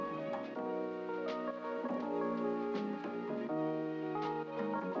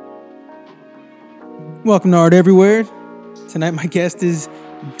Welcome to Art Everywhere. Tonight my guest is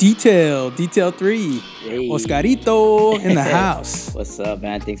DTale3 Oscarito in the house. What's up,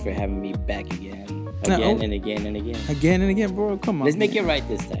 man? Thanks for having me back again. Again and again, bro. Come on. Let's make it right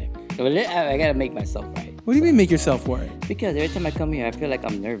this time. I gotta make myself right. What do you mean make yourself right? Because every time I come here, I feel like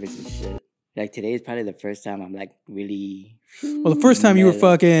I'm nervous and shit. Like today is probably the first time I'm like really... Well, the first time you were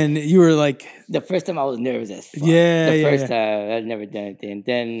like... The first time I was nervous as fuck. The first time I'd never done anything.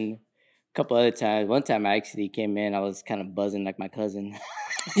 Then... a couple other times. One time I actually came in, I was kind of buzzing like my cousin.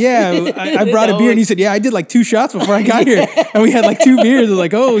 Yeah, I brought a beer and he said, yeah, I did like 2 shots before I got here. And we had like 2 beers. I was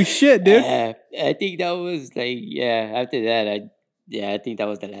like, oh shit, dude. I think that was like, after that, I think that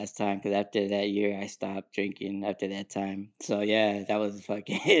was the last time. Because after that year, I stopped drinking after that time. So yeah, that was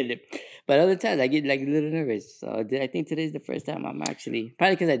fucking... But other times, I get like a little nervous. So I think today's the first time I'm actually...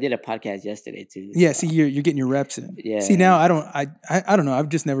 Probably because I did a podcast yesterday too. Yeah, see, you're getting your reps in. Yeah. See, now I don't know. I've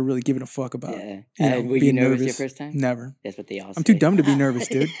just never really given a fuck about Were you nervous your first time? Never. That's what they all say. I'm too dumb to be nervous,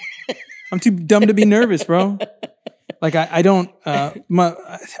 dude. I'm too dumb to be nervous, bro. Like I don't know.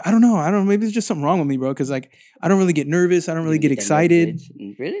 I don't know. Maybe there's just something wrong with me, bro. Because like I don't really get nervous. I don't really get excited.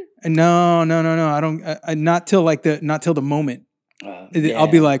 Really? No. I don't. Not till the moment. I'll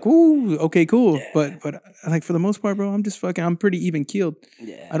be like, "Ooh, okay, cool." Yeah. But like for the most part, bro, I'm pretty even keeled.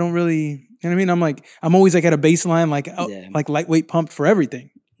 Yeah. I don't really. You know what I mean? I'm always like at a baseline, like lightweight pumped for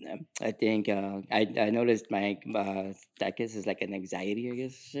everything. I think I noticed my I guess it's like an anxiety. I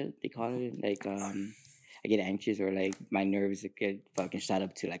guess shit they call it. Like I get anxious or like my nerves get fucking shot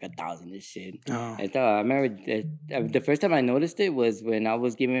up to like 1,000 and shit. Oh. I remember the first time I noticed it was when I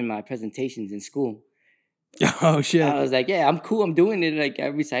was giving my presentations in school. Oh shit! I was like, yeah, I'm cool. I'm doing it. Like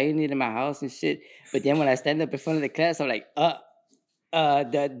I'm reciting it in my house and shit. But then when I stand up in front of the class, I'm like,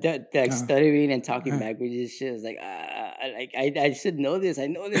 like stuttering and talking backwards and shit. I was like, I should know this. I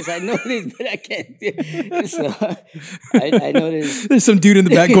know this, but I can't do it. So I noticed. There's some dude in the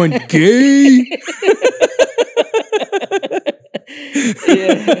back going, gay.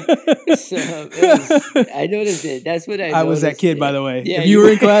 Yeah. So I noticed it. That's what I was that kid, by the way. Yeah, if you were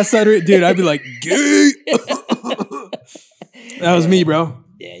in class, dude, I'd be like, gay. That was me, bro.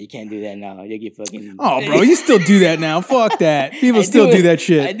 Yeah, you can't do that now. You'll get fucking... Oh, bro, you still do that now. Fuck that. People still do that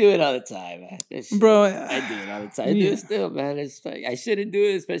shit. I do it all the time, man. Bro, I do it all the time. I do it still, man. It's like, I shouldn't do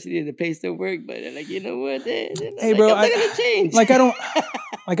it, especially in the place to work. But like, you know what? Hey, bro, I'm not gonna change. I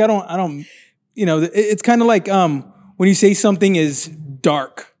don't. You know, it's kind of like when you say something is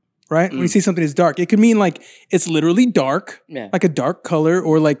dark, right? When you say something is dark, it could mean like it's literally dark, like a dark color,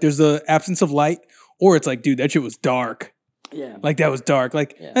 or like there's the absence of light, or it's like, dude, that shit was dark. Yeah, like that was dark.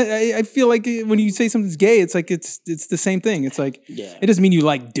 Like I feel like when you say something's gay, it's like it's the same thing. It's like it doesn't mean you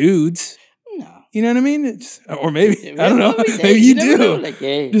like dudes. No, you know what I mean? Or maybe I don't know. Maybe you do. Like,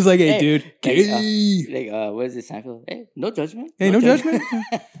 hey, just like, hey, dude, gay. What is it? Seinfeld? Hey, no judgment. Hey, no judgment.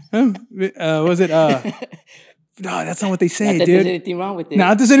 Was it? No, that's not what they say, dude. There's anything wrong with it.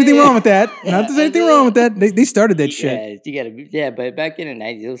 Not there's anything wrong with that. Not there's anything wrong with that. They started that shit. You gotta, but back in the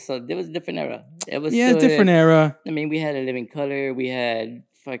 90s, there was a different era. It was a different era. I mean, we had A Living Color. We had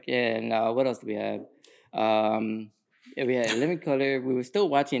fucking what else do we have? We had A Living Color. We were still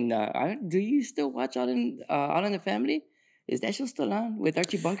watching. Do you still watch All in the Family? Is that show still on with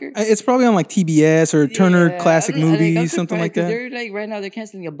Archie Bunker? It's probably on like TBS or Turner Classic Movies, something like that. They're like right now they're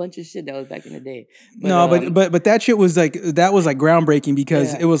canceling a bunch of shit that was back in the day. But that shit was like groundbreaking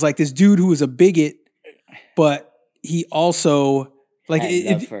because it was like this dude who was a bigot, but he also like had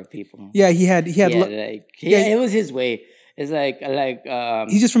love for people. Yeah, he had it was his way. It's like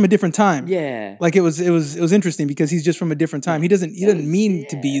he's just from a different time. Yeah, like it was interesting because he's just from a different time. He doesn't mean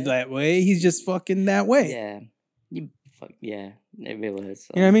to be that way. He's just fucking that way. Yeah. Yeah, it really was.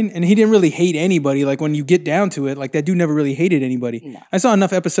 So. You know what I mean? And he didn't really hate anybody. Like when you get down to it, like that dude never really hated anybody. No. I saw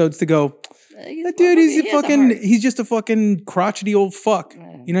enough episodes to go, that dude, he's just a fucking crotchety old fuck.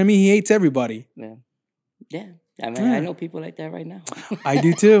 Yeah. You know what I mean? He hates everybody. Yeah. I mean, I know people like that right now. I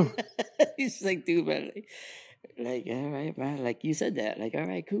do too. He's like, dude, man, like, all right, man, like you said that, like, all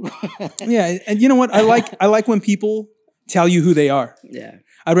right, cool. Yeah, and you know what? I like when people tell you who they are. Yeah.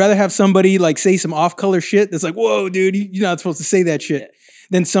 I'd rather have somebody like say some off-color shit that's like, whoa, dude, you're not supposed to say that shit,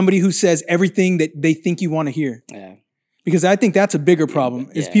 than somebody who says everything that they think you want to hear. Yeah. Because I think that's a bigger problem,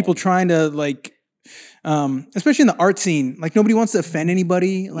 is people trying to like, especially in the art scene, like nobody wants to offend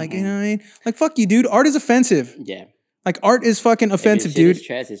anybody. Like, you know what I mean? Like, fuck you, dude. Art is offensive. Yeah. Like art is fucking offensive, dude.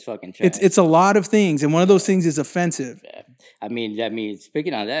 Trash is fucking trash. It's a lot of things, and one of those things is offensive. Yeah. I mean,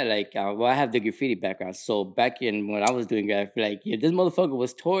 speaking on that, like, well, I have the graffiti background. So back in when I was doing graffiti, like, if this motherfucker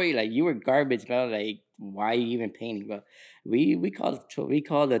was Tory, like, you were garbage, man. Like, why are you even painting, bro? We called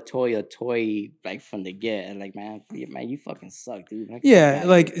a toy a toy, like, from the get. Like, man, you fucking suck, dude. Like, Yeah,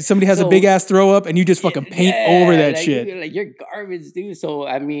 like somebody has a big ass throw up and you just fucking paint over that shit. Like, you're garbage, dude. So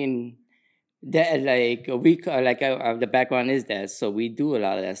I mean. That like we call like the background is that, so we do a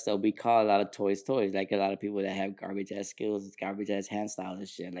lot of that stuff. We call a lot of toys. Like a lot of people that have garbage ass skills, garbage ass hand style and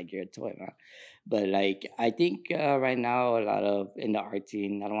shit. Like, you're a toy, man. But like, I think right now a lot of in the art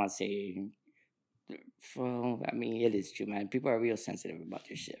scene, I don't want to say. Well, I mean, it is true, man. People are real sensitive about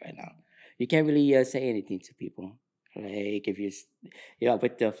their shit right now. You can't really say anything to people. Like, if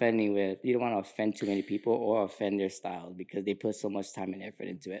with the offending with, you don't want to offend too many people or offend their style because they put so much time and effort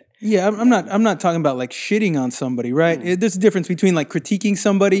into it. Yeah, I'm not talking about like shitting on somebody, right? There's a difference between like critiquing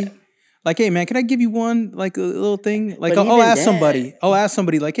somebody. Yeah. Like, hey man, can I give you one like a little thing? Like, I'll ask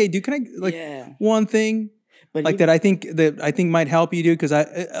somebody. Like, hey dude, can I one thing? But like that I think might help you, dude, because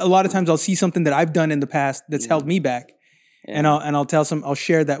a lot of times I'll see something that I've done in the past that's held me back. Yeah. And I'll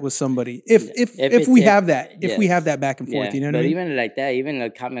share that with somebody if we have that back and forth, you know what I mean? But even like that, even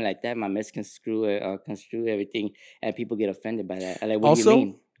a comment like that, my misconstrue it or construe everything, and people get offended by that. Like, what do you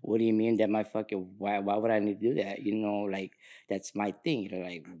mean? What do you mean that my fucking why would I need to do that? You know, like, that's my thing.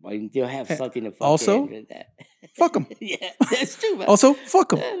 Like, why don't you have something to fucking also with that? Fuck them. Yeah, that's true, man. Also, fuck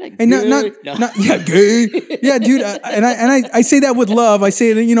them. Like, hey, not gay. Yeah, dude. And I say that with love. I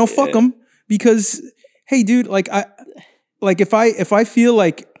say that, you know, fuck them, because hey, dude, like if I feel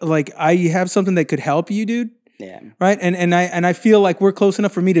like I have something that could help you, dude. Yeah. Right. And I feel like we're close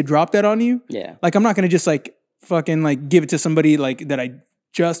enough for me to drop that on you. Yeah. Like, I'm not gonna just like fucking like give it to somebody like that I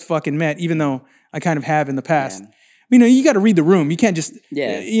just fucking met, even though I kind of have in the past. Yeah. You know, you got to read the room. You can't just.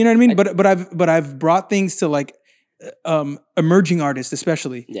 Yeah. You know what I mean? But I've brought things to like emerging artists,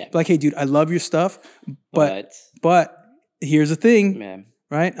 especially. Yeah. Like, hey, dude, I love your stuff, but here's the thing. Yeah.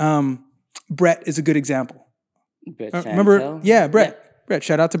 Right. Brett is a good example. Remember? Yeah, Brett. Yeah. Brett,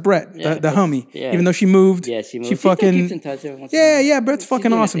 shout out to Brett, the homie. Yeah. Even though she moved. Yeah, she moved. She fucking keeps in touch every once in a while. Yeah, Brett's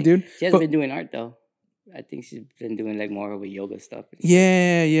fucking awesome, dude. She hasn't been doing art though. I think she's been doing like more of a yoga stuff.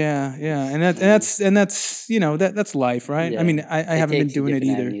 Yeah. And that's you know, that's life, right? Yeah. I mean, I haven't been doing it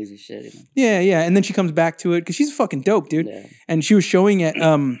either. And shit, you know? Yeah. And then she comes back to it because she's fucking dope, dude. Yeah. And she was showing it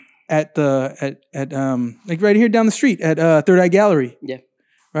at like right here down the street at Third Eye Gallery. Yeah.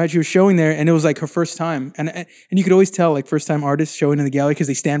 Right, she was showing there, and it was like her first time, and you could always tell like first time artists showing in the gallery because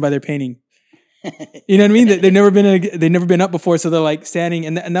they stand by their painting. You know what I mean? They've never been up before, so they're like standing,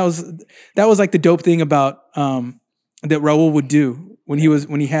 and that was like the dope thing about that Raul would do when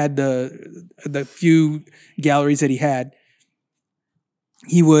he had the few galleries that he had.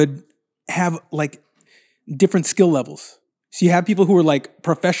 He would have like different skill levels. So you have people who are like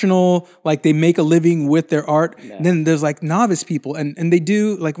professional, like they make a living with their art. Yeah. And then there's like novice people, and they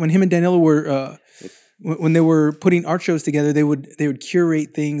do like when him and Danilo were when they were putting art shows together, they would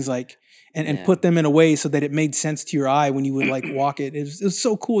curate things like and put them in a way so that it made sense to your eye when you would like walk it. It was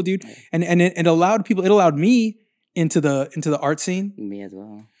so cool, dude. And it allowed people. It allowed me into the art scene. Me as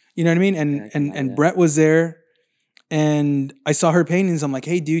well. You know what I mean? And Brett was there, and I saw her paintings. I'm like,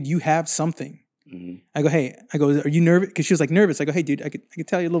 hey, dude, you have something. Mm-hmm. I go, are you nervous? Because she was like nervous. I go, hey, dude, I could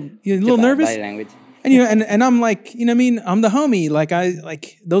tell you're a little nervous. Body language. And you know, and I'm like, you know what I mean? I'm the homie.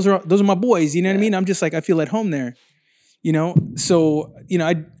 Like those are my boys. You know what I mean? I'm just like, I feel at home there. You know, so you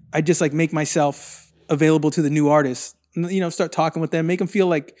know, I just like make myself available to the new artists. You know, start talking with them, make them feel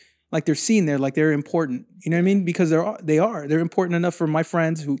like they're seen there, like they're important. You know what I mean? Because they're important enough for my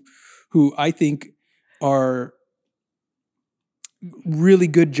friends who I think are really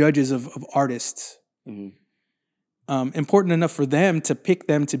good judges of artists. Mm-hmm. Important enough for them to pick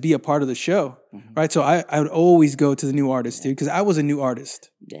them to be a part of the show, right? So I would always go to the new artist, dude, because I was a new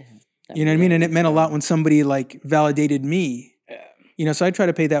artist. Yeah, you know what I mean? And it meant a lot when somebody like validated me. Yeah. You know, so I try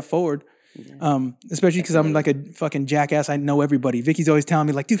to pay that forward. Yeah. Especially because I'm like a fucking jackass. I know everybody. Vicky's always telling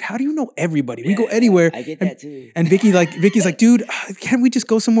me like, dude, how do you know everybody? We go anywhere. I get that too. And Vicky's like, dude, can't we just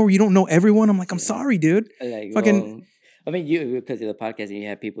go somewhere where you don't know everyone? I'm like, I'm sorry, dude. Like, fucking. I mean, you because of the podcast and you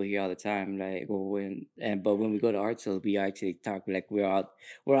have people here all the time. Like, but when we go to art shows, we actually talk like we're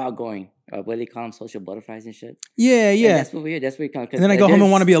outgoing. What do they call them? Social butterflies and shit. Yeah. And that's what we're. That's what we call. And then I go home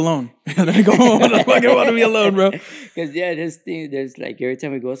and want to be alone. Then I go home and I fucking want to be alone, bro. Because there's like every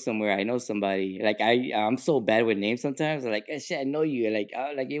time we go somewhere, I know somebody. Like I'm so bad with names sometimes. I'm like, hey, shit, I know you. Like,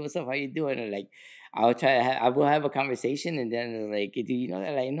 hey, what's up? How you doing? And like, I'll try to I will have a conversation, and then like, do you know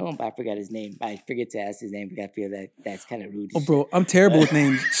that I know him, but I forgot his name. I forget to ask his name because I feel that's kind of rude. Oh, bro, I'm terrible with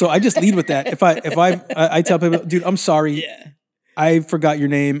names, so I just lead with that. If I tell people, dude, I'm sorry, I forgot your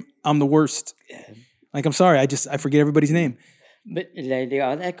name. I'm the worst. Yeah. Like, I'm sorry, I forget everybody's name. But like,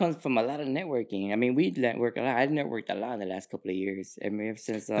 all that comes from a lot of networking. I mean, we network a lot. I networked a lot in the last couple of years. I mean, ever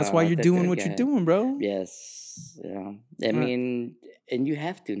since that's why you're doing what you're doing, bro. Yes, I mean, and you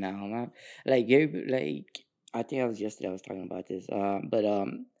have to now. Huh? Like you, like I think I was yesterday. I was talking about this. But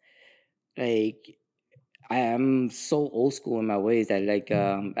like I am so old school in my ways that like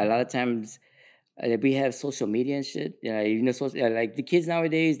a lot of times. We have social media and shit. Like the kids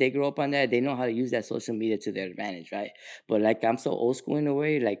nowadays, they grow up on that. They know how to use that social media to their advantage, right? But like I'm so old school in a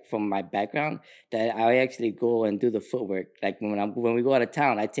way, like from my background, that I actually go and do the footwork. Like when we go out of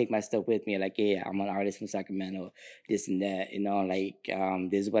town, I take my stuff with me. Like, yeah, I'm an artist from Sacramento, this and that.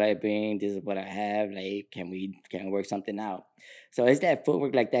 Like this is what I bring, this is what I have. Like, can we work something out? So it's that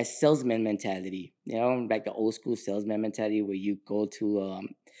footwork, like that salesman mentality. Like the old school salesman mentality where you go to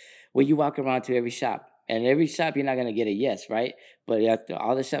where you walk around to every shop. And every shop, you're not going to get a yes, right? But after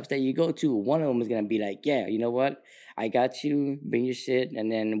all the shops that you go to, one of them is going to be like, yeah, you know what? I got you, bring your shit, and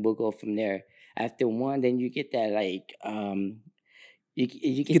then we'll go from there. After one, then you get that, like,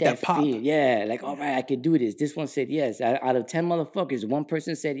 you get that pop. feel. Yeah, like, all right, I can do this. This one said yes. Out of 10 motherfuckers, one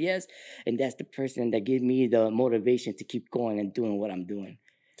person said yes, and that's the person that gives me the motivation to keep going and doing what I'm doing.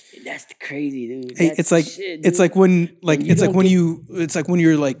 That's the crazy, dude. Hey, it's like shit, it's like when like it's like when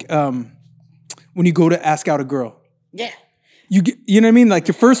you're like when you go to ask out a girl. Yeah. You know what I mean? Like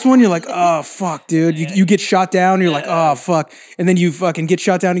your first one, you're like, oh fuck, dude. You get shot down, you're like, oh fuck, and then you fucking get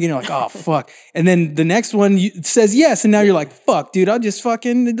shot down again, you're like, oh fuck, and then the next one says yes, and now you're like, fuck, dude, I'll just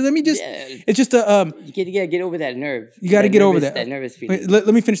fucking let me just. Yeah. It's just a you gotta get over that nerve. You got to get over that. That nervous feeling. Let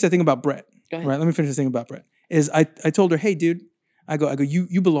me finish that thing about Brett. Go ahead. Right. Let me finish this thing about Brett. I told her, hey, dude. I go,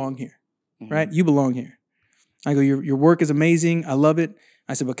 you belong here, right? You belong here. I go, your work is amazing. I love it.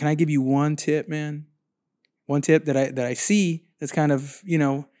 I said, but can I give you one tip, man? One tip that I see that's kind of,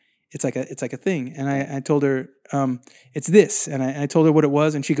 it's like a thing. And I told her, it's this. And I told her what it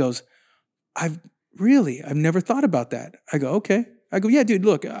was. And she goes, I've never thought about that. I go, okay. I go, yeah, dude,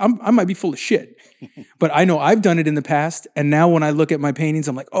 look, I might be full of shit, but I know I've done it in the past. And now when I look at my paintings,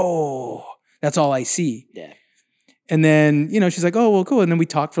 I'm like, oh, that's all I see. Yeah. And then, she's like, oh, well, cool. And then we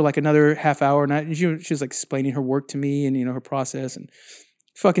talked for like another half hour. And she was like explaining her work to me and, her process and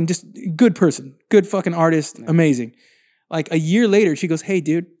fucking just good person, good fucking artist. Yeah. Amazing. Like a year later, she goes, hey,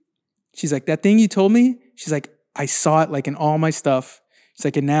 dude, she's like, that thing you told me, she's like, I saw it like in all my stuff. She's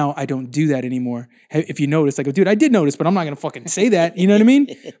like, and now I don't do that anymore. If you notice, I go, dude, I did notice, but I'm not going to fucking say that. You know what I mean?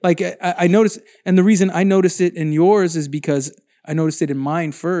 Like I noticed. And the reason I noticed it in yours is because I noticed it in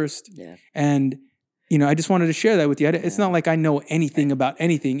mine first. Yeah. And I just wanted to share that with you. It's not like I know anything about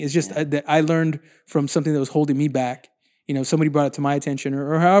anything. It's just that I learned from something that was holding me back. Somebody brought it to my attention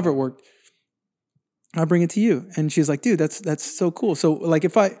or however it worked. I'll bring it to you. And she's like, dude, that's so cool. So like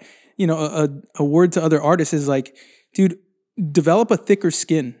if I, a word to other artists is like, dude, develop a thicker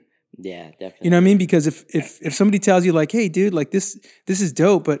skin. Yeah, definitely. You know what I mean? Because if somebody tells you like, hey, dude, like this is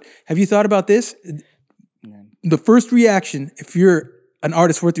dope, but have you thought about this? Yeah. The first reaction, if you're an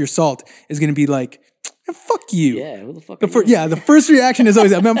artist worth your salt, is going to be like, fuck you. Yeah, who the fuck the first reaction is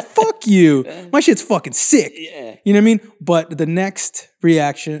always, man, fuck you. My shit's fucking sick. Yeah. You know what I mean? But the next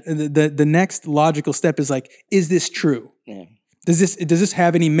reaction, the next logical step is like, is this true? Yeah. Does this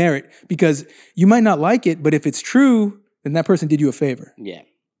have any merit? Because you might not like it, but if it's true, then that person did you a favor. Yeah.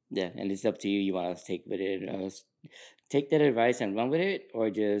 Yeah. And it's up to you. You want to take with it, take that advice and run with it, or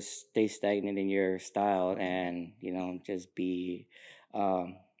just stay stagnant in your style and, just be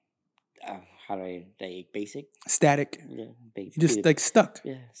how do I like basic? Static. Yeah, you just like stuck.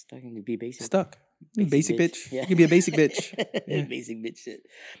 Yeah, stuck and be basic. Stuck. Basic bitch. Yeah. You can be a basic bitch. Yeah. Basic bitch shit.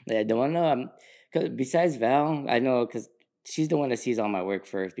 Yeah, the one cause besides Val, I know because she's the one that sees all my work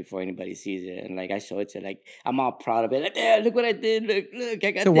first before anybody sees it, and like I show it to like I'm all proud of it. Like, yeah, look what I did. Look,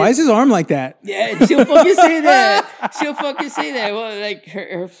 I got. So why is his arm like that? Yeah, she'll fucking say that. She'll fucking say that. Well, like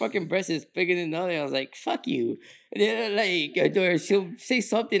her fucking breast is bigger than the other. I was like, fuck you. Yeah, like she'll say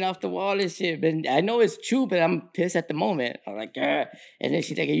something off the wall and shit, but I know it's true, but I'm pissed at the moment. I'm like, and then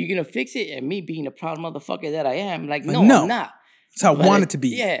she's like, "Are you gonna fix it?" And me being a proud motherfucker that I am, like, no, I'm not. That's how I want it to be.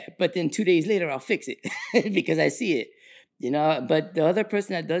 Yeah, but then 2 days later, I'll fix it because I see it. But the other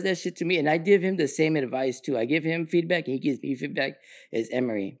person that does that shit to me, and I give him the same advice too. I give him feedback, and he gives me feedback. Is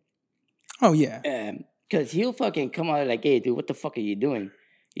Emery? Oh yeah. Because he'll fucking come out like, "Hey, dude, what the fuck are you doing?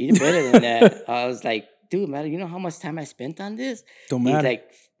 You do better than that." I was like, dude, man, you know how much time I spent on this? Don't He's matter.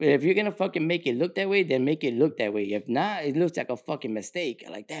 like, if you're gonna fucking make it look that way, then make it look that way. If not, it looks like a fucking mistake.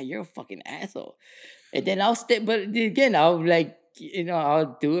 Like that, you're a fucking asshole. And then I'll stay, but again, I'll like,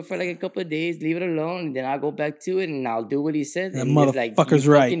 I'll do it for like a couple of days, leave it alone, and then I'll go back to it and I'll do what he says. That And he's like, motherfucker's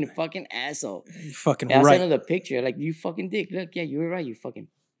you right. fucking asshole. You fucking And I'll send right. him the picture, like, you fucking dick. Look, yeah, you were right. You fucking,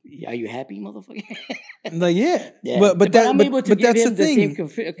 are you happy, motherfucker? Like, yeah. Yeah. But I'm able to give that's him the thing.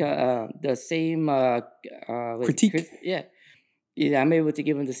 the same Critique. Yeah, I'm able to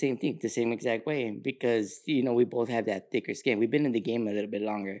give him the same thing, the same exact way, because we both have that thicker skin. We've been in the game a little bit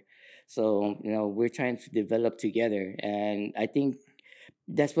longer, so we're trying to develop together, and I think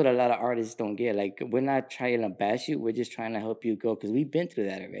that's what a lot of artists don't get. Like, we're not trying to bash you; we're just trying to help you go, because we've been through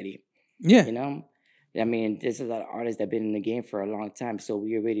that already. Yeah. I mean, there's a lot of artists that have been in the game for a long time, so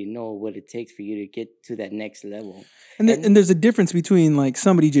we already know what it takes for you to get to that next level. And there's a difference between like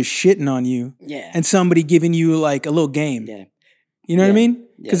somebody just shitting on you, and somebody giving you like a little game. Yeah. You know what I mean?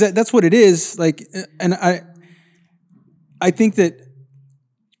 Because that's what it is. Like, and I think that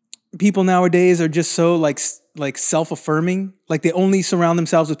people nowadays are just so like self-affirming. Like, they only surround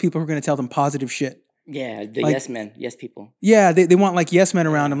themselves with people who are going to tell them positive shit. Yeah, the like, yes men, yes people. Yeah, they want like yes men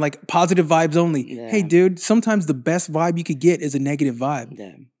around them, like positive vibes only. Yeah. Hey, dude, sometimes the best vibe you could get is a negative vibe.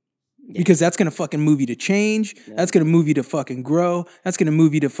 Yeah. Because that's going to fucking move you to change. Yeah. That's going to move you to fucking grow. That's going to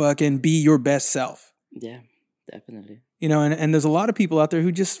move you to fucking be your best self. Yeah, definitely. And there's a lot of people out there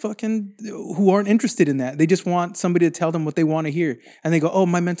who just fucking, who aren't interested in that. They just want somebody to tell them what they want to hear. And they go, oh,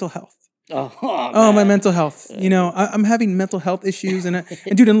 my mental health. Oh, my mental health. I'm having mental health issues. And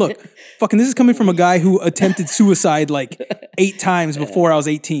dude, and look, fucking, this is coming from a guy who attempted suicide like 8 times before I was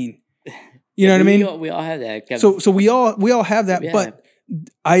 18. You know what I mean? We all have that. So we all have that, but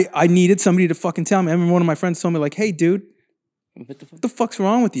I needed somebody to fucking tell me. I remember one of my friends told me like, hey, dude, what the fuck's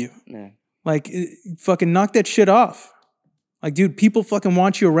wrong with you? Yeah. Like, fucking knock that shit off. Like, dude, people fucking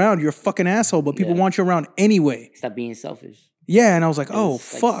want you around. You're a fucking asshole, but people want you around anyway. Stop being selfish. Yeah, and I was like, oh,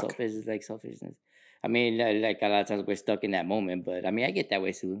 fuck. It's like selfishness. I mean, like a lot of times we're stuck in that moment, but I mean, I get that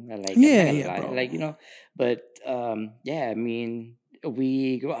way too. Bro. Like, but I mean,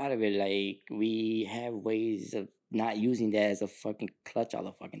 we grow out of it. Like, we have ways of not using that as a fucking clutch all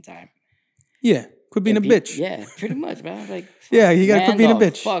the fucking time. Yeah, quit being a bitch. Yeah, pretty much, man. Like, yeah, you gotta quit being a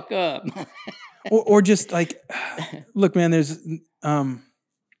bitch. Fuck up. or just like, look, man. There's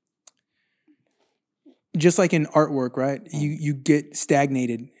just like in artwork, right? You get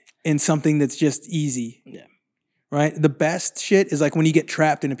stagnated in something that's just easy. Yeah. Right? The best shit is like when you get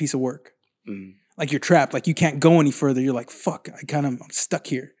trapped in a piece of work. Mm. Like, you're trapped, like you can't go any further. You're like, fuck, I'm stuck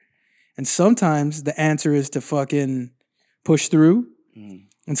here. And sometimes the answer is to fucking push through. Mm.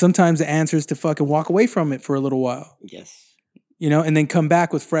 And sometimes the answer is to fucking walk away from it for a little while. Yes. And then come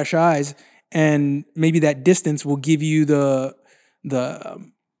back with fresh eyes. And maybe that distance will give you the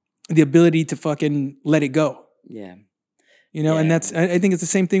ability to fucking let it go. Yeah. And that's, I think it's the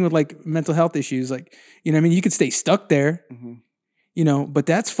same thing with like mental health issues. Like, what I mean? You could stay stuck there, but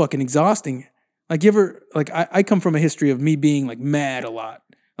that's fucking exhausting. Like, you ever, like, I come from a history of me being like mad a lot.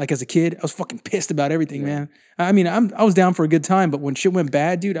 Like, as a kid, I was fucking pissed about everything, man. I mean, I was down for a good time, but when shit went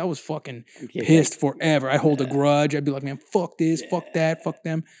bad, dude, I was fucking pissed forever. I hold a grudge. I'd be like, man, fuck this, fuck that, fuck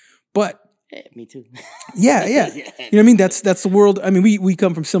them. But me too. yeah. You know what I mean? That's the world. I mean, we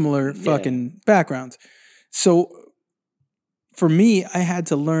come from similar fucking backgrounds. So for me, I had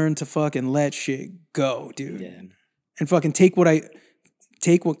to learn to fucking let shit go, dude. Yeah. And fucking take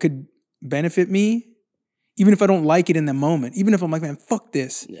what could benefit me, even if I don't like it in the moment. Even if I'm like, man, fuck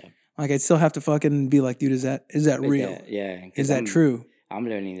this. Yeah. Like, I still have to fucking be like, dude, is that real? Is that true? I'm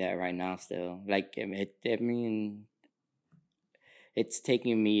learning that right now still. Like, I mean, it's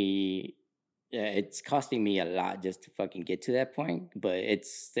taking me, it's costing me a lot just to fucking get to that point, but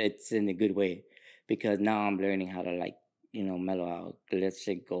it's in a good way, because now I'm learning how to, like, mellow out, let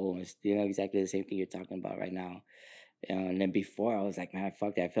shit go, and exactly the same thing you're talking about right now. And then before, I was like, man,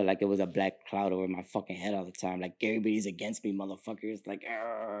 fuck that. I felt like it was a black cloud over my fucking head all the time. Like, everybody's against me, motherfuckers. Like,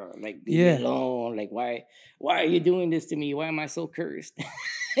 leave me alone. Like, why are you doing this to me? Why am I so cursed?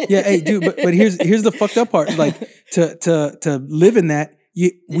 Yeah, hey, dude. But here's the fucked up part. Like, to live in that,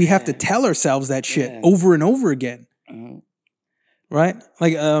 we have to tell ourselves that shit over and over again. Right?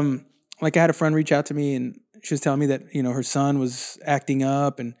 Like I had a friend reach out to me, and she was telling me that her son was acting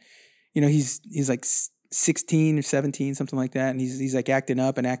up, and he's like 16 or 17, something like that, and he's like acting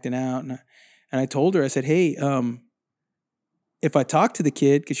up and acting out, and I told her, I said, hey, if I talk to the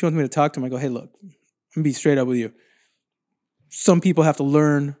kid, because she wants me to talk to him, I go, hey, look, I'm gonna be straight up with you. Some people have to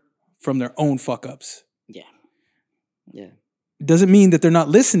learn from their own fuck ups. Yeah. Doesn't mean that they're not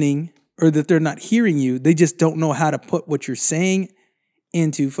listening or that they're not hearing you. They just don't know how to put what you're saying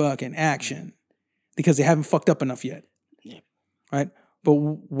into fucking action because they haven't fucked up enough yet. Yeah. Right? But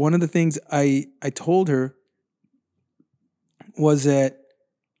one of the things I told her was that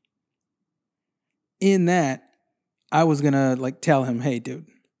in that, I was going to like tell him, hey, dude,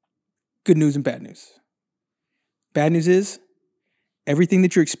 good news and bad news. Bad news is everything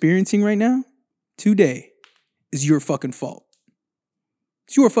that you're experiencing right now, today, is your fucking fault.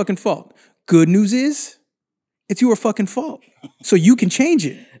 It's your fucking fault. Good news is it's your fucking fault. So you can change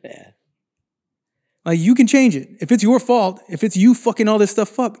it. Yeah. Like you can change it. If it's your fault, if it's you fucking all this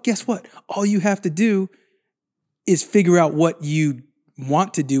stuff up, guess what? All you have to do is figure out what you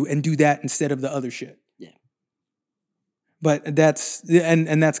want to do and do that instead of the other shit. But that's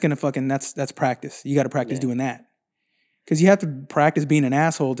gonna fucking that's practice. You got to practice doing that because you have to practice being an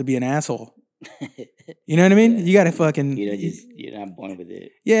asshole to be an asshole. You know what I mean? You got to fucking. You're not born with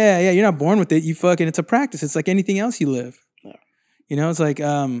it. Yeah. You're not born with it. You fucking. It's a practice. It's like anything else you live. Yeah. You know, it's like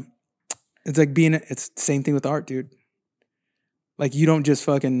being. It's the same thing with art, dude. Like you don't just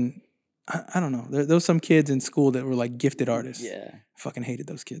fucking. I don't know. There was some kids in school that were like gifted artists. Yeah. I fucking hated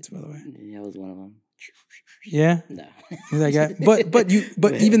those kids, by the way. Yeah, I was one of them. Yeah? No. That guy.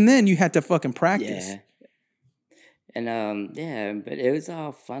 But even then you had to fucking practice. Yeah. And but it was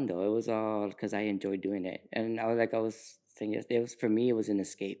all fun though. It was all because I enjoyed doing it. And I was saying yesterday, it was an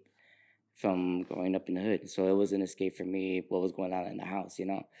escape from growing up in the hood. So it was an escape for me, what was going on in the house, you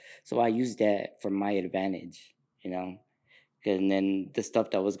know. So I used that for my advantage, you know. And then the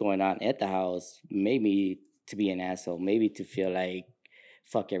stuff that was going on at the house made me to be an asshole, maybe to feel like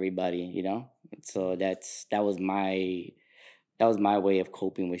fuck everybody, you know. So that was my way of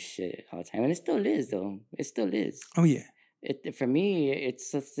coping with shit all the time, and it still is though. It still is. Oh yeah. For me,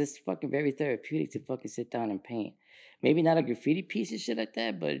 it's just fucking very therapeutic to fucking sit down and paint. Maybe not a graffiti piece and shit like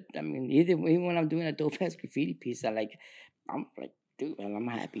that, but I mean, even when I'm doing a dope ass graffiti piece, I'm like, dude, man, I'm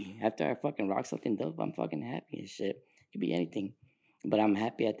happy. After I fucking rock something dope, I'm fucking happy and shit. It could be anything, but I'm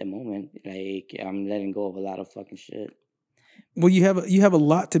happy at the moment. Like I'm letting go of a lot of fucking shit. Well, you have a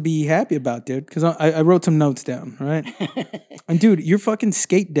lot to be happy about, dude. Because I wrote some notes down, right? And dude, your fucking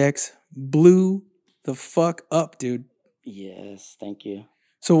skate decks blew the fuck up, dude. Yes, thank you.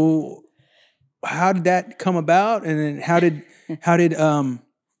 So, how did that come about? And then how did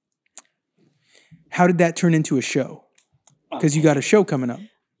that turn into a show? Because you got a show coming up.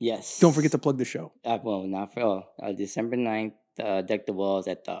 Yes. Don't forget to plug the show. Well, not for all. December 9th, Deck the Walls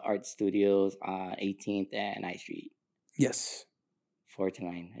at the Art Studios on 18th and I Street. Yes. 4 to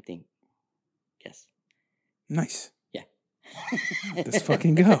 9, I think. Yes. Nice. Yeah. Let's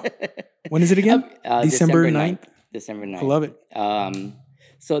fucking go. When is it again? December 9th? December 9th. I love it.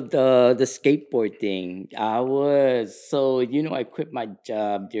 So the skateboard thing, I quit my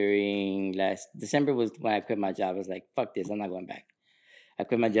job during last December was when I quit my job. I was like, fuck this, I'm not going back. I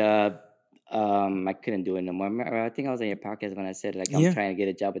quit my job. I couldn't do it no more. I think I was on your podcast when I said like I'm trying to get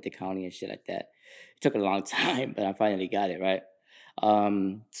a job at the county and shit like that. It took a long time, but I finally got it, right?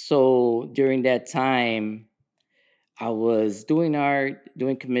 So during that time, I was doing art,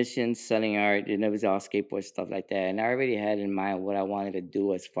 doing commissions, selling art, and it was all skateboard stuff like that. And I already had in mind what I wanted to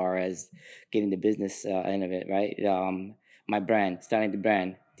do as far as getting the business end of it, right? My brand, starting the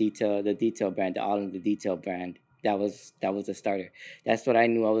brand, the DTale brand, the All in the DTale brand. That was the starter. That's what I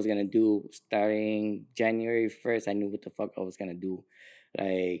knew I was gonna do. Starting January 1st, I knew what the fuck I was gonna do.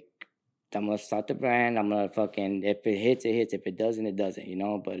 Like, I'm gonna start the brand. I'm gonna fucking, if it hits, it hits. If it doesn't, it doesn't, you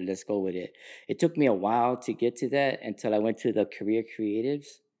know? But let's go with it. It took me a while to get to that until I went to the career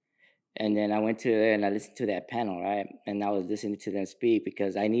creatives. And then I went to there and I listened to that panel, right? And I was listening to them speak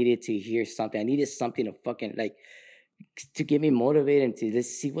because I needed to hear something. I needed something to fucking, like, to get me motivated and to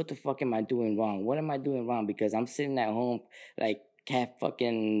just see what the fuck am I doing wrong? What am I doing wrong? Because I'm sitting at home, like,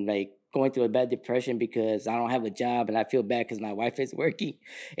 fucking, like, going through a bad depression because I don't have a job and I feel bad because my wife is working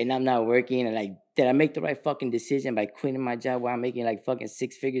and I'm not working. And like, did I make the right fucking decision by quitting my job while I'm making like fucking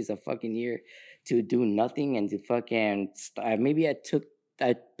 6 figures a fucking year to do nothing and to fucking start? Maybe I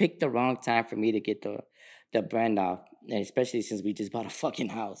picked the wrong time for me to get the brand off, and especially since we just bought a fucking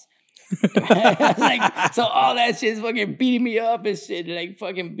house. Like, so all that shit is fucking beating me up and shit, like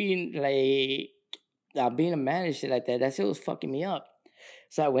fucking being a man and shit like that. That shit was fucking me up.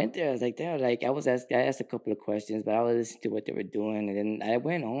 So I went there. I was like, I asked a couple of questions, but I was listening to what they were doing. And then I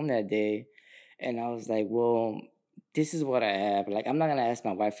went home that day and I was like, well, this is what I have. Like, I'm not going to ask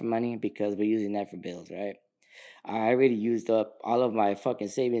my wife for money because we're using that for bills, right? I already used up all of my fucking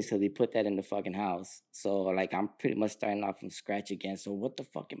savings because we put that in the fucking house. So like I'm pretty much starting off from scratch again. So what the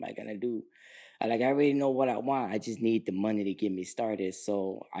fuck am I gonna do? I already know what I want. I just need the money to get me started.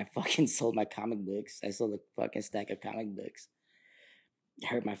 So I fucking sold my comic books. I sold a fucking stack of comic books. It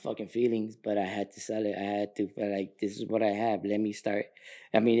hurt my fucking feelings, but I had to sell it. I had to like this is what I have. Let me start.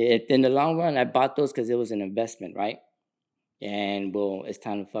 I mean, in the long run, I bought those because it was an investment, right? And well, it's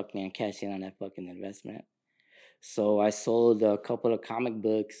time to fucking cash in on that fucking investment. So I sold a couple of comic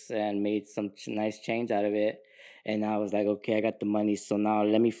books and made some nice change out of it. And I was like, okay, I got the money. So now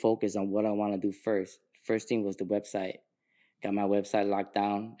let me focus on what I want to do first. First thing was the website. Got my website locked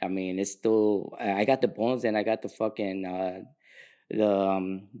down. I mean, it's still, I got the bones and I got the fucking,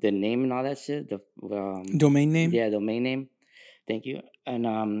 the name and all that shit. The Domain name? Yeah, domain name. Thank you. And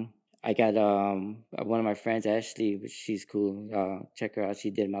I got one of my friends, Ashley. She's cool. Check her out. She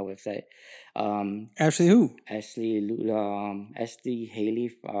did my website. Ashley who? Ashley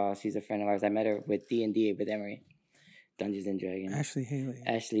Haley. She's a friend of ours. I met her with D&D with Emery, Dungeons and Dragons. Ashley Haley.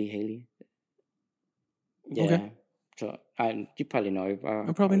 Ashley Haley. Yeah. Okay. So you probably know her.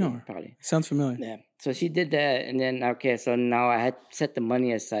 I probably know her. Probably. Sounds familiar. Yeah. So she did that, and then okay. So now I had set the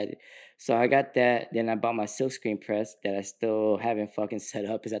money aside. So I got that. Then I bought my silkscreen press that I still haven't fucking set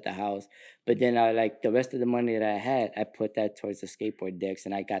up. It's at the house. But then I like the rest of the money that I had, I put that towards the skateboard decks,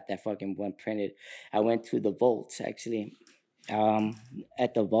 and I got that fucking one printed. I went to the vault actually.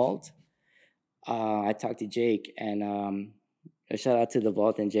 At the vault, I talked to Jake, and a shout out to the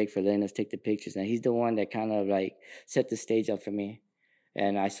vault and Jake for letting us take the pictures. And he's the one that kind of like set the stage up for me.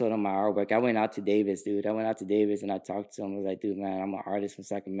 And I showed him my artwork. I went out to Davis, dude. I went out to Davis and I talked to him. I was like, dude, man, I'm an artist from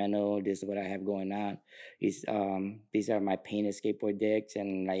Sacramento. This is what I have going on. These are my painted skateboard decks,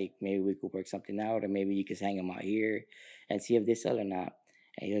 and like maybe we could work something out, or maybe you could hang them out here and see if they sell or not.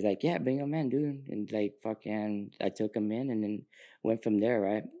 And he was like, yeah, bring them in, dude. And like fucking, I took him in and then went from there,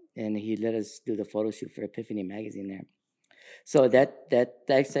 right? And he let us do the photo shoot for Epiphany magazine there. So that's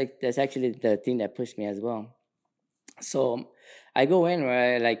actually the thing that pushed me as well. So I go in,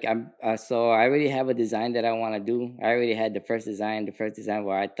 right, like I'm so I already have a design that I want to do. I already had the first design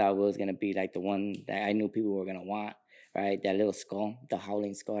where I thought was gonna be like the one that I knew people were gonna want, right? That little skull, the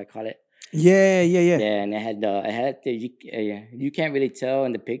howling skull, I call it. Yeah. Yeah, and you can't really tell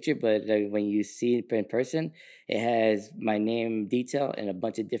in the picture, but like, when you see it in person, it has my name detail and a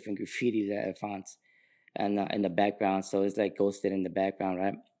bunch of different graffiti that fonts and in the background. So it's like ghosted in the background,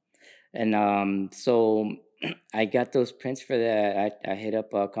 right? And so I got those prints for that. I hit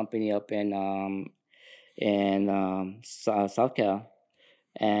up a company up in South Cal,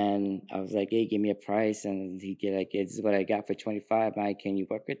 and I was like, "Hey, give me a price." And he get like, "This is what I got for 25. Man, can you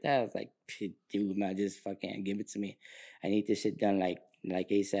work with that?" I was like, "Dude, man, just fucking give it to me. I need this shit done like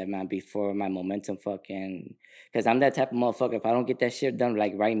ASAP, man, before my momentum fucking, because I'm that type of motherfucker. If I don't get that shit done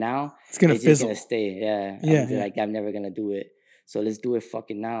like right now, It's gonna just fizzle. gonna stay. Yeah, like I'm never gonna do it. So let's do it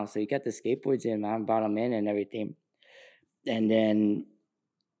fucking now." So he got the skateboards in, man, brought them in and everything, and then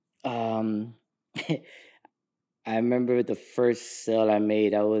I remember the first sale I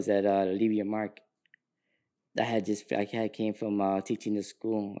made. I was at Leave Your Mark. I had came from teaching the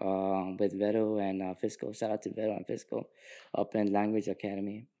school with Vero and Fisco. Shout out to Vero and Fisco up in Language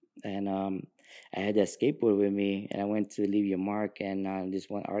Academy. And I had that skateboard with me, and I went to Leave Your Mark, and this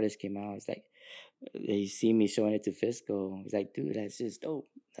one artist came out. It's like he see me showing it to Fisco. He's like, "Dude, that's just dope."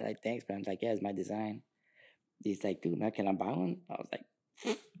 I'm like, "Thanks, man." I'm like, "Yeah, it's my design." He's like, "Dude, man, can I buy one?" I was like,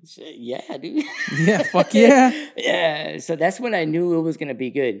 "Shit, yeah, dude." Yeah, fuck yeah. Yeah. So that's when I knew it was gonna be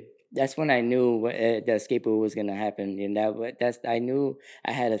good. That's when I knew the skateboard was gonna happen. And I knew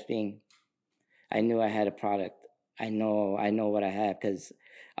I had a thing. I knew I had a product. I know what I have because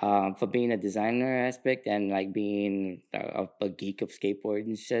for being a designer aspect and like being a geek of skateboard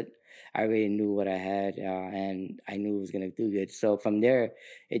and shit, I already knew what I had and I knew it was gonna do good. So from there,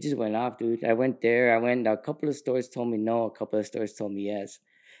 it just went off, dude. I went there. I went. A couple of stores told me no. A couple of stores told me yes,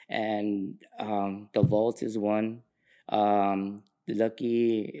 and the Vault is one.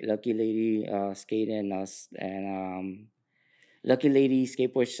 Lucky Lady skating us and Lucky Lady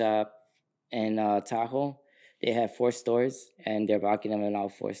Skateboard Shop in Tahoe. They have 4 stores, and they're rocking them in all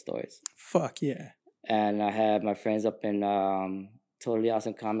 4 stores. Fuck yeah. And I have my friends up in Totally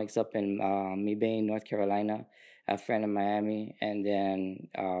Awesome Comics up in Mebane, North Carolina. A friend in Miami, and then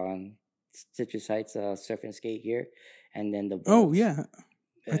Citrus Heights Surf and Skate here, and then the Bolts. Oh yeah.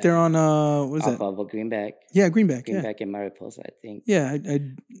 Right there on what is off that? of Greenback. Yeah, Greenback. Greenback in Mariposa, I think. Yeah, I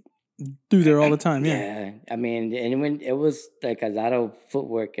do there all the time. Yeah. Yeah, I mean, and when it was like a lot of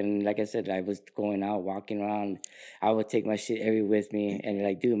footwork, and like I said, I was going out, walking around. I would take my shit everywhere with me, and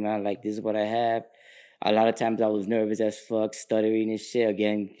like, dude, man, like this is what I have. A lot of times I was nervous as fuck, stuttering and shit.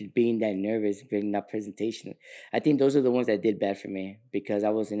 Again, being that nervous, being that presentation. I think those are the ones that did bad for me because I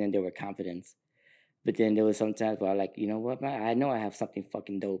wasn't in there with confidence. But then there was sometimes where I like, you know what, man, I know I have something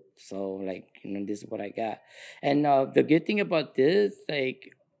fucking dope. So like, this is what I got. And the good thing about this,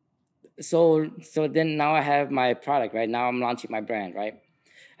 like, so then now I have my product, right? Now I'm launching my brand, right?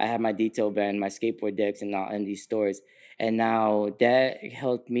 I have my detail brand, my skateboard decks, and now in these stores. And now that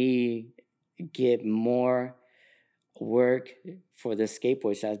helped me get more work for the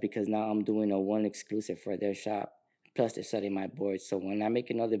skateboard shops because now I'm doing a one exclusive for their shop. Plus, they're selling my board. So when I make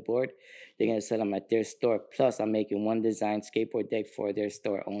another board, they're gonna sell them at their store. Plus, I'm making one design skateboard deck for their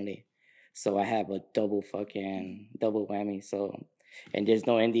store only. So I have a double whammy. So, and there's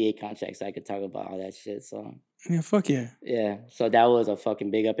no NDA contract, so I could talk about all that shit. So Yeah, fuck yeah. yeah, so that was a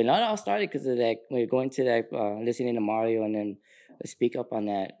fucking big up, and it all started because of that. When we're going to that, listening to Mario, and then speak up on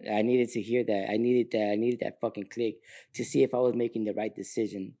that. I needed to hear that. I needed that. I needed that fucking click to see if I was making the right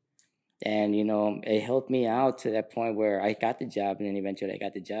decision. And it helped me out to that point where I got the job, and then eventually I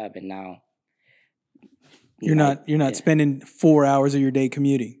got the job, and now you're not spending 4 hours of your day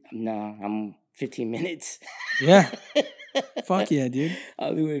commuting. No, I'm 15 minutes. Yeah. Fuck yeah, dude.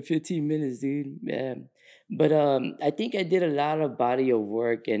 I'll be waiting 15 minutes, dude. Yeah. But I think I did a lot of body of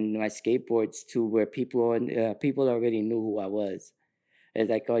work and my skateboards too, where people already knew who I was. It's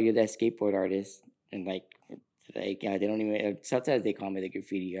like, oh, you're that skateboard artist, and like yeah, they don't even. Sometimes they call me the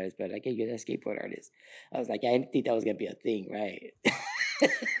graffiti artist, but like, hey, you're that skateboard artist. I was like, I didn't think that was gonna be a thing, right?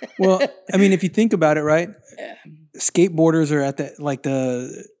 Well, I mean, if you think about it, right? Yeah. Skateboarders are at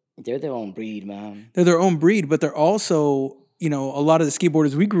They're their own breed, man. They're their own breed, but they're also, a lot of the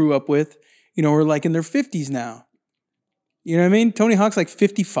skateboarders we grew up with, are like in their 50s now. You know what I mean? Tony Hawk's like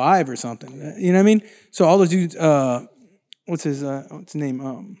 55 or something. You know what I mean? So all those dudes, what's his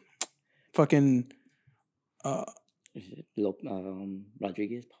name? Fucking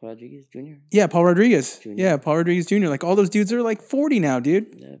Rodriguez, Paul Rodriguez Jr. Yeah, Paul Rodriguez. Jr. Yeah, Paul Rodriguez Jr. Like all those dudes are like 40 now, dude.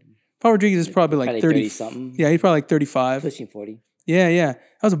 Yeah. Paul Rodriguez is probably like 30 something. Yeah, he's probably like 35. Pushing 40. Yeah. That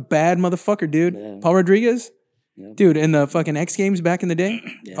was a bad motherfucker, dude. Yeah. Paul Rodriguez. Yeah. Dude, in the fucking X Games back in the day.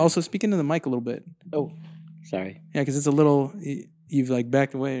 Yeah. Also, speaking to the mic a little bit. Oh, sorry. Yeah, because it's a little, you've like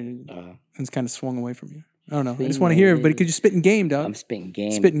backed away and it's kind of swung away from you. I don't know. I just want to hear everybody. Could you spit in game, dog? I'm spitting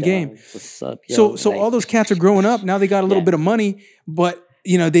game. Spitting game. What's up, yo? So all those cats are growing up. Now they got a little bit of money, but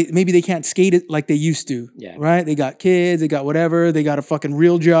maybe they can't skate it like they used to. Yeah. Right? They got kids, they got whatever, they got a fucking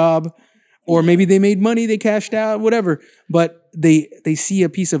real job. Or maybe they made money, they cashed out, whatever. But they see a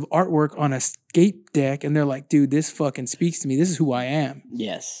piece of artwork on a skate deck and they're like, dude, this fucking speaks to me. This is who I am.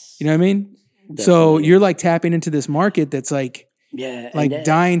 Yes. You know what I mean? Definitely. So you're like tapping into this market that's like,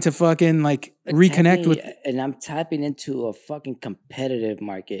 dying to fucking like reconnect with. And I'm tapping into a fucking competitive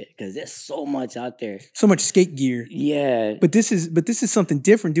market because there's so much out there. So much skate gear. Yeah. But this is something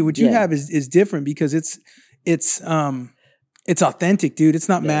different, dude. What you have is different because it's authentic, dude. It's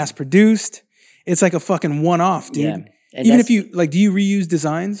not mass produced. It's like a fucking one-off, dude. Yeah. And even if you like, do you reuse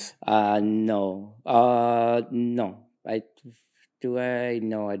designs? No. No.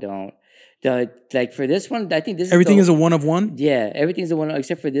 No, I don't. Like for this one, I think everything is a one of one. Yeah, everything's a one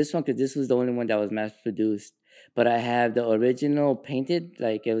except for this one because this was the only one that was mass produced. But I have the original painted,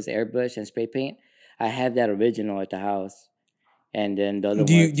 like it was airbrush and spray paint. I have that original at the house, and then the other.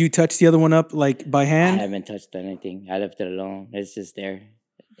 Do you touch the other one up like by hand? I haven't touched anything. I left it alone. It's just there.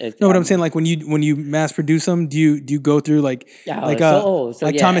 No, what I'm saying, like when you mass produce them, do you go through like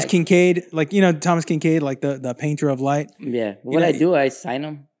Thomas Kincaid, like Thomas Kincaid, like the painter of light? Yeah, what I do, I sign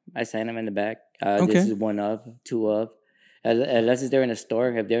them. I sign them in the back. This is one of, two of. Unless they're in a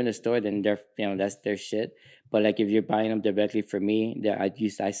store. If they're in a store, then they're that's their shit. But like if you're buying them directly from me, I do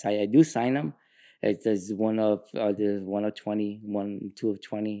sign them. It says one of 20, 2 of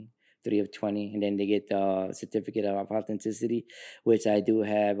 20, 3 of 20, and then they get the certificate of authenticity, which I do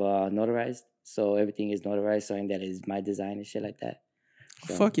have notarized. So everything is notarized, so that is my design and shit like that.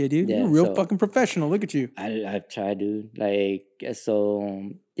 So, fuck yeah, dude! You're a real fucking professional. Look at you. I've tried, dude. Like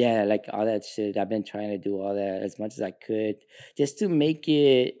like all that shit. I've been trying to do all that as much as I could, just to make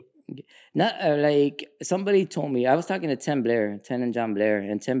it. Not like somebody told me. I was talking to Ten and John Blair,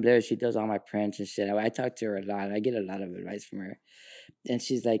 and Ten Blair, she does all my prints and shit. I talk to her a lot. I get a lot of advice from her, and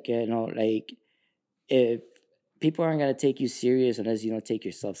she's like, like if people aren't gonna take you serious unless you don't take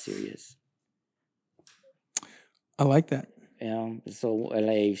yourself serious. I like that. So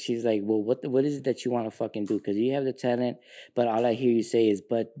like she's like, well, what is it that you want to fucking do? Because you have the talent, but all I hear you say is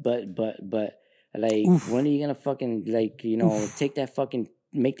but. Like, oof. When are you gonna fucking like take that fucking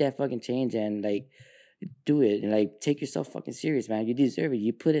make that fucking change and like do it and like take yourself fucking serious, man? You deserve it.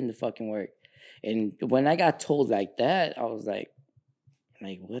 You put in the fucking work, And when I got told like that, I was like,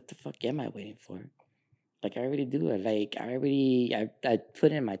 what the fuck am I waiting for? Like, I already do it. Like, I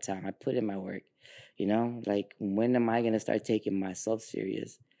put in my time. I put in my work. You know, like, when am I gonna start taking myself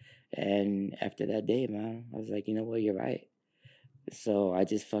serious? And after that day, man, I was like, you know what, you're right. So I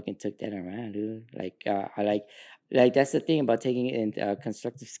just fucking took that around, dude. Like, I like that's the thing about taking in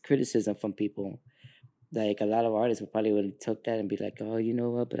constructive criticism from people. Like, a lot of artists would probably would took that and be like, oh, you know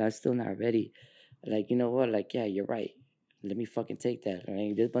what, but I'm still not ready. Like, you know what, like, yeah, you're right. Let me fucking take that.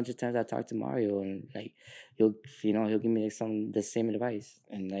 Like, there's a bunch of times I talk to Mario and like he'll give me like the same advice.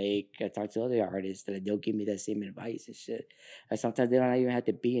 And like I talk to other artists that they'll give me that same advice and shit. And sometimes they don't even have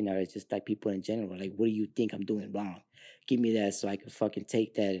to be an artist, just like people in general. Like, what do you think I'm doing wrong? Give me that so I can fucking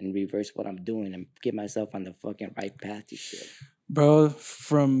take that and reverse what I'm doing and get myself on the fucking right path to shit. Bro,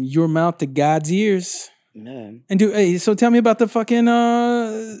 from your mouth to God's ears. Yeah. And dude, hey, so tell me about the fucking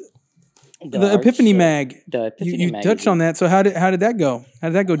the Epiphany mag. The Epiphany you mag. touched on that. So how did that go? How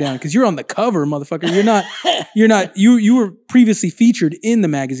did that go down? Because you're on the cover, motherfucker. You're not. You were previously featured in the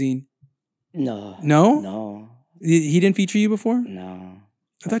magazine. No. No. He didn't feature you before. No.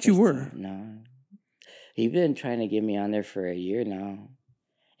 I thought you were. No. He's been trying to get me on there for a year now,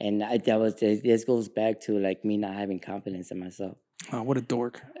 and this goes back to like me not having confidence in myself. Oh, what a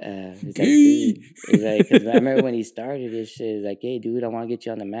dork! It's like, because I remember when he started this shit. It's like, hey, dude, I want to get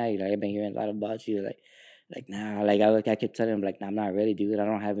you on the mag. Like, I've been hearing a lot about you. Like, nah. Like, I kept telling him, like, nah, I'm not ready, dude. I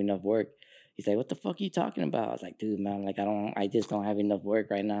don't have enough work. He's like, what the fuck are you talking about? I was like, dude, man, like, I just don't have enough work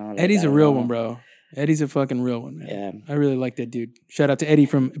right now. Like, Eddie's a real one, bro. Eddie's a fucking real one, man. Yeah. I really like that dude. Shout out to Eddie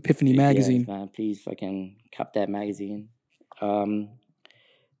from Epiphany magazine. Yeah, man, please fucking cop that magazine.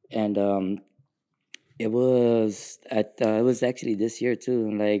 It was actually this year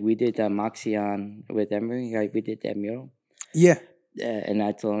too. Like, we did Moxion with Emery. Like, we did that mural. Yeah. And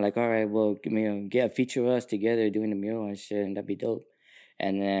I told him, like, all right, well, get a feature of us together doing the mural and shit, and that'd be dope.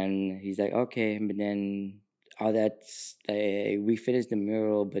 And then he's like, okay. But then all that's we finished the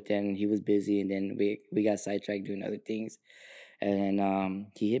mural, but then he was busy, and then we got sidetracked doing other things. And then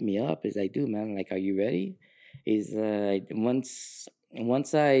he hit me up. He's like, dude, man, like, are you ready? He's like, once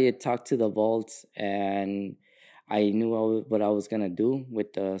I talked to the vault and I knew what I was gonna do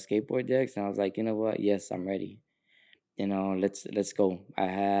with the skateboard decks, and I was like, you know what? Yes, I'm ready. You know, let's go. I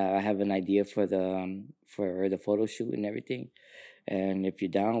have an idea for the photo shoot and everything. And if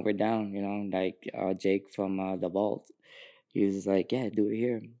you're down, we're down. You know, like Jake from the vault, he was like, yeah, do it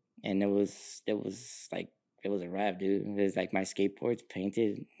here. And it was like, it was a wrap, dude. It was like my skateboards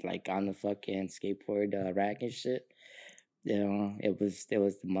painted like on the fucking skateboard rack and shit. You know, it was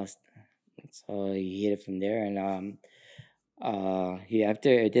the must. So he hit it from there, and he,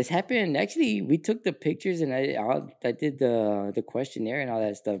 after this happened, actually we took the pictures and I did the questionnaire and all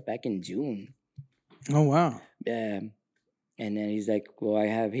that stuff back in June. Oh wow. Yeah. And then he's like,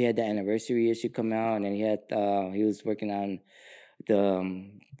 well, he had the anniversary issue come out, and then he was working on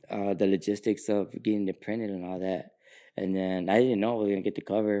the logistics of getting it printed and all that. And then I didn't know I was gonna get the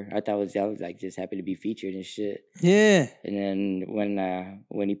cover. I was like just happy to be featured and shit. Yeah. And then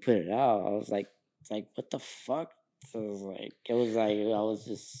when he put it out, I was like what the fuck? So I was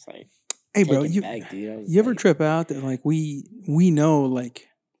just like, hey bro, you ever trip out that like we know like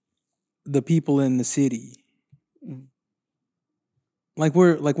the people in the city, like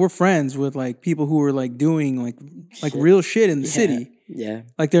we're friends with like people who are like doing like real shit in the city. Yeah.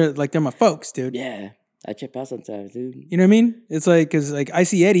 Like they're my folks, dude. Yeah. I trip out sometimes, dude. You know what I mean? It's like, cause like I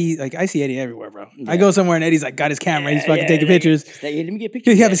see Eddie everywhere, bro. Yeah. I go somewhere and Eddie's like got his camera, he's fucking taking pictures. Like, hey, let me get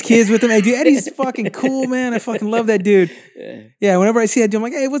pictures. He have his kids with him. Hey, dude, Eddie's fucking cool, man. I fucking love that dude. Yeah. Whenever I see Eddie, I'm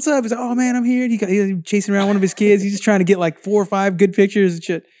like, hey, what's up? He's like, oh man, I'm here. He's chasing around one of his kids. He's just trying to get like 4 or 5 good pictures and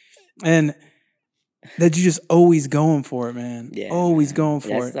shit. And that you just always going for it, man. Yeah, always going for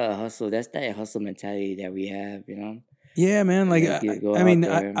it. That's the hustle. That's that hustle mentality that we have, you know. Yeah, man. Like I mean,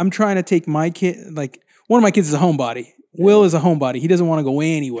 I'm trying to take my kid. Like one of my kids is a homebody. Yeah. Will is a homebody. He doesn't want to go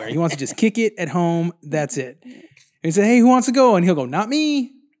anywhere. He wants to just kick it at home. That's it. And he said, "Hey, who wants to go?" And he'll go, "Not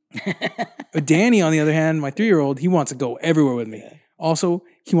me." But Danny, on the other hand, my 3-year-old, he wants to go everywhere with me. Yeah. Also,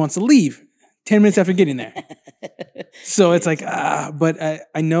 he wants to leave 10 minutes after getting there. So it's like, but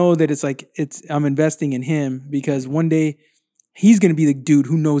I know that it's like, I'm investing in him because one day he's going to be the dude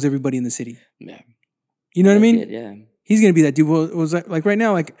who knows everybody in the city. Yeah. You know what I mean? Yeah. He's going to be that dude. Well, it was like right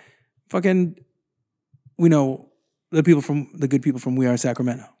now, like fucking, we know the good people from We Are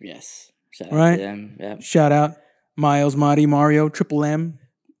Sacramento. Yes. Shout out to them. Yeah. Shout out Miles, Marty, Mario, Triple M.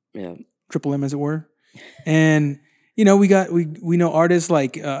 Yeah. Triple M as it were. And, you know, we know artists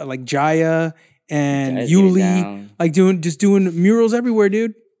like Jaya and Yuli, like doing murals everywhere,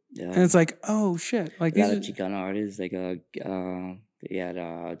 dude. And it's like, oh shit! Like a these lot are of Chicano artists, like we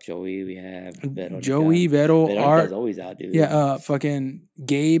had Joey, we have Joey, Vero, Veronica's always out, dude. Yeah, fucking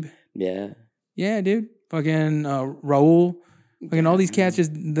Gabe. Yeah. Yeah, dude. Fucking Raul. Fucking all these cats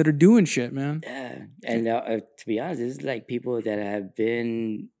that are doing shit, man. Yeah, and to be honest, this is like people that have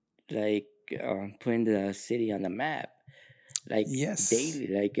been like putting the city on the map, like daily.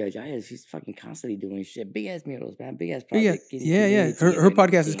 Like Jaya, she's fucking constantly doing shit. Big ass murals, man. Big ass project. Yeah. Her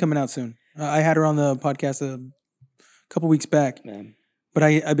podcast is coming out soon. I had her on the podcast a couple weeks back, but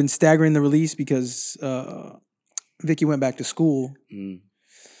I've been staggering the release because Vicky went back to school.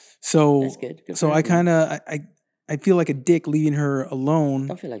 So that's good. Good so I kind of I feel like a dick leaving her alone.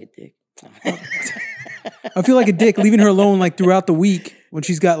 Don't feel like a dick. I feel like a dick leaving her alone like throughout the week when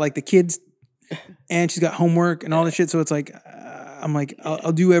she's got like the kids and she's got homework and all this shit. So it's like I'm like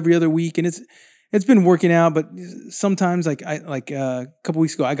I'll do every other week, and it's been working out. But sometimes like a couple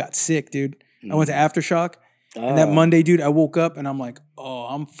weeks ago I got sick, dude. I went to Aftershock, and that Monday, dude, I woke up and I'm like, oh,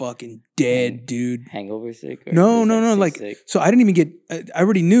 I'm fucking dead, dude. Hangover sick? No. Like sick? So I didn't even get. I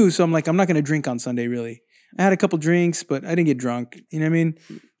already knew, so I'm like, I'm not gonna drink on Sunday, really. I had a couple drinks, but I didn't get drunk. You know what I mean?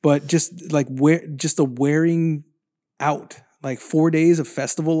 But just like the wearing out, like 4 days of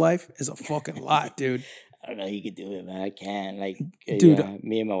festival life is a fucking lot, dude. I don't know. You could do it, man. I can't. Like, dude,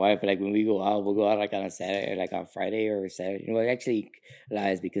 me and my wife, like when we go out, we'll go out like on a Saturday, like on Friday or Saturday. You know, it actually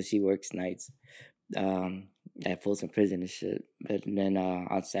lies because she works nights at Folsom Prison and shit. But then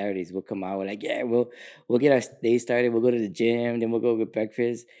on Saturdays we'll come out. We're like, yeah, we'll get our day started. We'll go to the gym, then we'll go get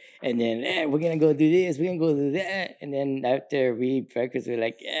breakfast, and then we're gonna go do this. We're gonna go do that, and then after we eat breakfast, we're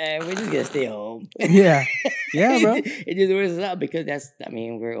like, we're just gonna stay home. Yeah, bro. It just works out because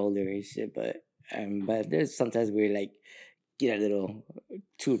we're older and shit, but there's sometimes we're like, get a little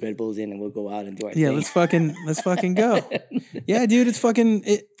 2 Red Bulls in and we'll go out and do our thing. Let's fucking go. Yeah, dude, it's fucking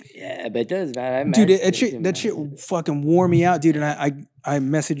it. Yeah, but it does, man. Dude, that shit fucking wore me out, dude. And I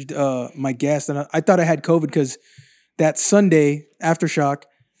messaged my guest, and I thought I had COVID because that Sunday Aftershock,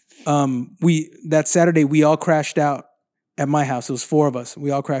 that Saturday we all crashed out at my house. It was 4 of us.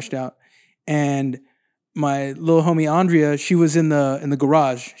 We all crashed out, and my little homie Andrea, she was in the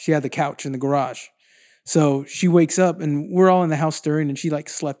garage. She had the couch in the garage. So she wakes up and we're all in the house stirring, and she like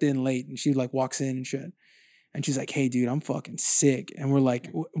slept in late, and she like walks in and shit. And she's like, hey, dude, I'm fucking sick. And we're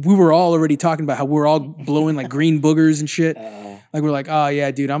like, we were all already talking about how we're all blowing like green boogers and shit. Like, we're like, oh, yeah,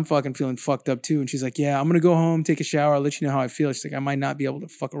 dude, I'm fucking feeling fucked up too. And she's like, yeah, I'm going to go home, take a shower. I'll let you know how I feel. She's like, I might not be able to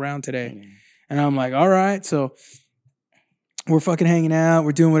fuck around today. And I'm like, all right. So we're fucking hanging out.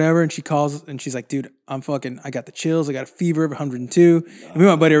 We're doing whatever. And she calls and she's like, dude, I got the chills. I got a fever of 102. And me and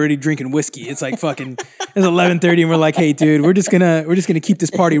my buddy are already drinking whiskey. It's like fucking, it's 11:30 and we're like, hey, dude, we're just gonna keep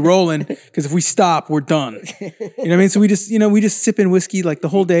this party rolling because if we stop, we're done. You know what I mean? So we just sip in whiskey like the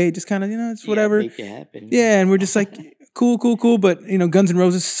whole day, just kind of, it's whatever. Make it happen. Yeah, and we're just like, cool. But Guns N'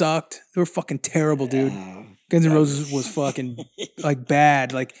 Roses sucked. They were fucking terrible, dude. Guns N' Roses was fucking like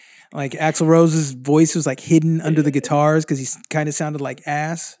bad. Like Axl Rose's voice was like hidden under the guitars because he kind of sounded like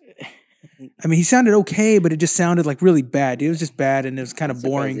ass. I mean, he sounded okay, but it just sounded like really bad, dude. It was just bad, and it was kind of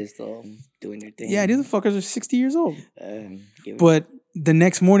boring. They're still doing their thing. Yeah, dude, the fuckers are 60 years old. But the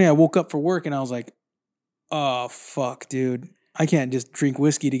next morning, I woke up for work, and I was like, oh, fuck, dude. I can't just drink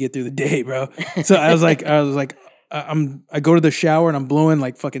whiskey to get through the day, bro. So I was like, I go to the shower, and I'm blowing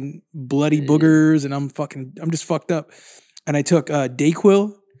like fucking bloody boogers, and I'm just fucked up. And I took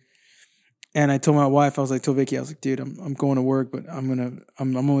Dayquil. And I told my wife, told Vicky, I was like, dude, I'm going to work, but I'm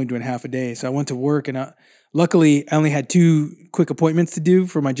only doing half a day. So I went to work, and luckily I only had 2 quick appointments to do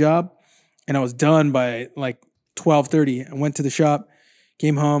for my job, and I was done by like 12:30. I went to the shop,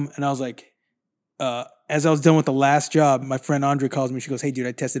 came home, and I was like, as I was done with the last job, my friend Andrea calls me. She goes, hey, dude,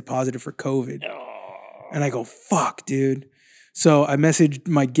 I tested positive for COVID. And I go, fuck, dude. So I messaged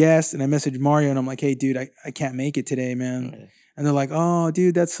my guest, and I messaged Mario, and I'm like, hey, dude, I can't make it today, man. And they're like, oh,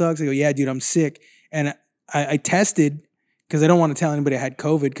 dude, that sucks. I go, yeah, dude, I'm sick. And I tested because I don't want to tell anybody I had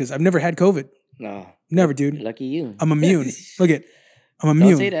COVID because I've never had COVID. No. Never, dude. Lucky you. I'm immune. I'm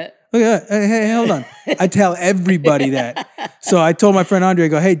immune. Don't say that. Look at that. Hey, hold on. I tell everybody that. So I told my friend Andre, I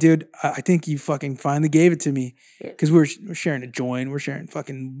go, hey, dude, I think you fucking finally gave it to me because we're sharing a joint. We're sharing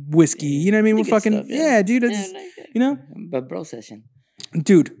fucking whiskey. You know what I mean? We're fucking, stuff, yeah, dude. It's, But bro session.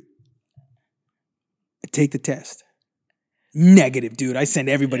 Dude, I take the test. Negative, dude. I send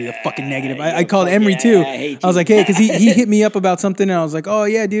everybody the fucking negative. I called Emery too. I was like, hey, because he hit me up about something, and I was like, oh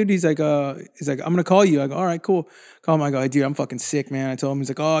yeah, dude. He's like, I'm gonna call you. I go, all right, cool. Call him. I go, hey, dude, I'm fucking sick, man. I told him. He's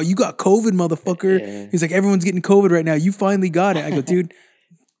like, oh, you got COVID, motherfucker. Yeah. He's like, everyone's getting COVID right now. You finally got it. I go, dude,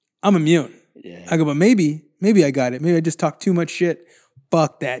 I'm immune. Yeah. I go, but maybe I got it. Maybe I just talked too much shit.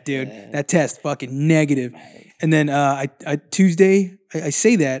 fuck that, dude. That test, fucking negative. And then Tuesday, I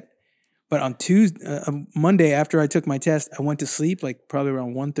say that, but on Monday after I took my test, I went to sleep like probably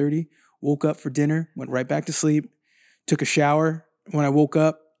around 1:30. Woke up for dinner, went right back to sleep, took a shower. When I woke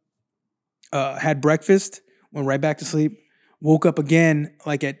up, had breakfast, went right back to sleep. Woke up again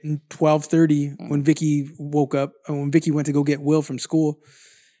like at 12:30 when Vicky woke up. When Vicky went to go get Will from school.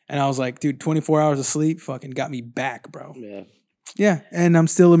 And I was like, dude, 24 hours of sleep fucking got me back, bro. Yeah. Yeah, and I'm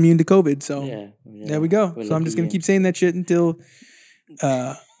still immune to COVID, so there we go. So I'm just going to keep saying that shit until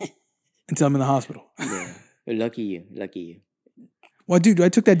I'm in the hospital. Yeah. Lucky you. Well, dude, I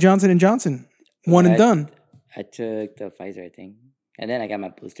took that Johnson & Johnson. One and done. I took the Pfizer, I think. And then I got my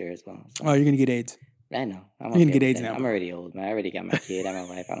booster as well. So. Oh, you're going to get AIDS. I know. You're going to get AIDS now. I'm already old, man. I already got my kid. I got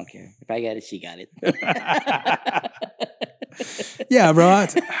my wife. I don't care. If I got it, she got it. Yeah, bro.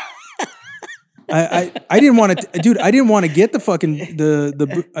 I didn't want to, dude. I didn't want to get the fucking I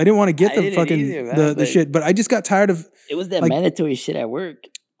didn't want to get the fucking either, the shit. But I just got tired of. It was that mandatory shit at work.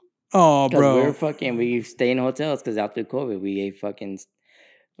 Oh, bro. We stay in hotels because after COVID, we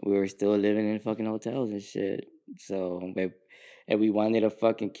were still living in fucking hotels and shit. So, and we wanted to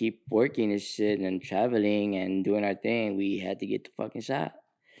fucking keep working and shit and traveling and doing our thing. We had to get the fucking shot.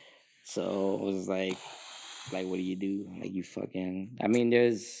 So it was like, what do you do? Like, you fucking... I mean,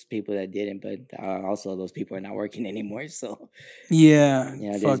 there's people that didn't, but also those people are not working anymore, so... Yeah,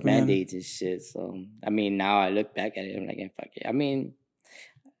 there's mandates and shit, so... I mean, now I look back at it, I'm like, fuck it. I mean,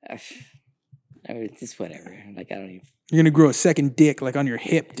 just whatever. Like, I don't even... You're gonna grow a second dick, like, on your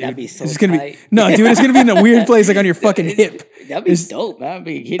hip, dude. That'd be so it's gonna be No, dude, it's gonna be in a weird place, like, on your fucking hip. That'd be dope, man. I'd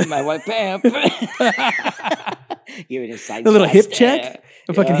be hitting my white pants. Give it a side little hip check?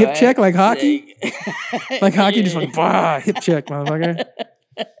 A fucking hip check like hockey? Like hockey, just like, hip check, motherfucker.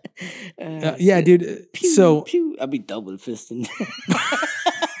 Yeah, dude. Pew, pew. I'd be double fisting.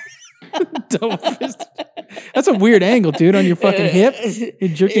 Double fisting. That's a weird angle, dude, on your fucking hip. You're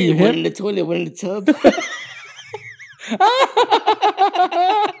jerking your hip. One in the toilet, one in the tub.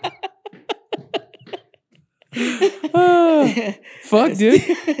 Fuck, dude.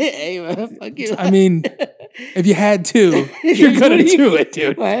 Hey, man, fuck you. I mean, if you had to, you're gonna do it,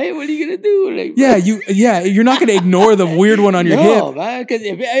 dude. Right? What are you gonna do? Like, you're not gonna ignore the weird one on your hip. No, man, because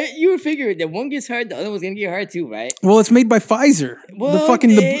if you would figure that one gets hurt, the other one's gonna get hurt too, right? Well, it's made by Pfizer. Well, the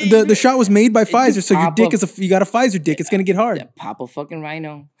fucking the shot was made by Pfizer, so your dick you got a Pfizer dick. It's gonna get hard. Pop a fucking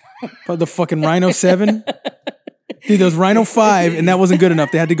rhino. The fucking Rhino 7. Dude, there was Rhino 5, and that wasn't good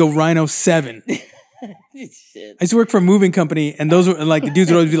enough. They had to go Rhino 7. Shit. I used to work for a moving company, and those were like the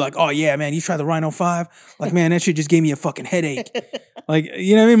dudes would always be like, "Oh yeah, man, you try the Rhino 5." Like, man, that shit just gave me a fucking headache. Like,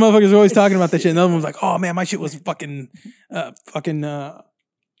 you know what I mean? Motherfuckers are always talking about that shit. And the other one was like, "Oh man, my shit was fucking, it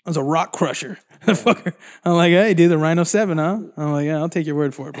was a rock crusher." I'm like, "Hey, dude, the Rhino 7, huh?" I'm like, "Yeah, I'll take your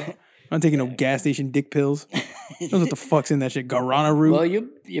word for it, bro. I'm not taking no gas station dick pills." That's what the fuck's in that shit, guarana root. Well,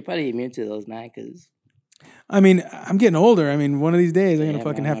 you're probably immune to those, man, because. I mean, I'm getting older. I mean, one of these days I'm gonna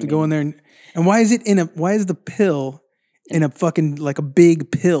fucking have to go in there and why is the pill in a fucking like a big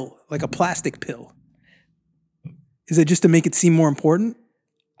pill, like a plastic pill? Is it just to make it seem more important?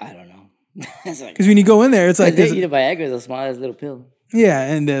 I don't know. Because when you go in there, it's like the Viagra is the smallest little pill. Yeah,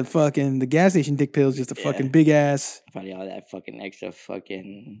 and the gas station dick pill is just a fucking big ass. Probably all that fucking extra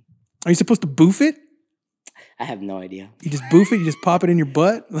fucking. Are you supposed to boof it? I have no idea. You just boof it? You just pop it in your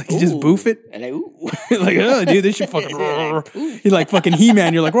butt? Like, you just boof it? And like, ooh. Like, oh, dude, this shit fucking... You're like fucking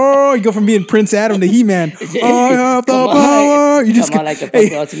He-Man. You're like, oh, you go from being Prince Adam to He-Man. I have the power. You just... Come on, like the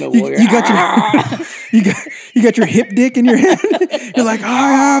fucking Ultimate Warrior. You got your hip dick in your hand. You're like, I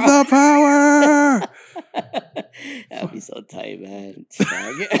have the power. That'd be so tight, man.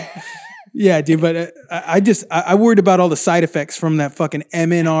 Yeah, dude, but I worried about all the side effects from that fucking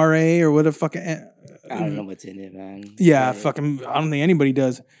MNRA or whatever fucking... I don't know what's in it, man. Yeah, fucking, I don't think anybody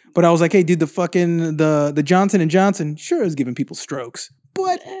does. But I was like, hey, dude, the Johnson & Johnson sure is giving people strokes.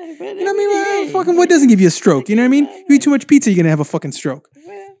 But, you know what I mean? Fucking what doesn't give you a stroke? You know what I mean? If you eat too much pizza, you're going to have a fucking stroke.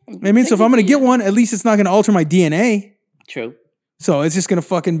 I mean, so if I'm going to get one, at least it's not going to alter my DNA. True. So it's just going to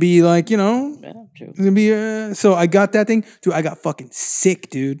fucking be like, you know. Yeah, true. It's going to be, so I got that thing. Dude, I got fucking sick,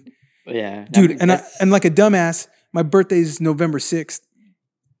 dude. Yeah. Dude, and like a dumbass, my birthday is November 6th.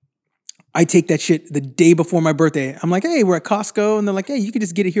 I take that shit the day before my birthday. I'm like, hey, we're at Costco. And they're like, hey, you can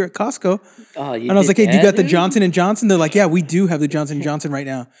just get it here at Costco. Oh, and I was like, hey, do you got the Johnson & Johnson? They're like, yeah, we do have the Johnson & Johnson right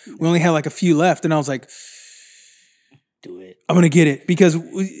now. We only have like a few left. And I was like, do it. I'm going to get it. Because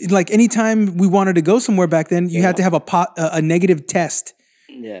like anytime we wanted to go somewhere back then, you had to have a negative test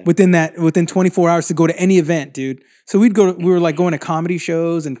within 24 hours to go to any event, dude. So we were like going to comedy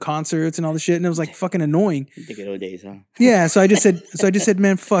shows and concerts and all the shit, and it was like fucking annoying. You think of those days, huh? Yeah. So I just said,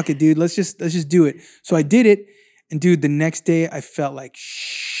 man, fuck it, dude. Let's just do it. So I did it, and dude, the next day I felt like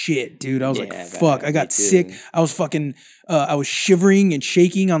shit, dude. I was like, fuck. I got sick. I was fucking. I was shivering and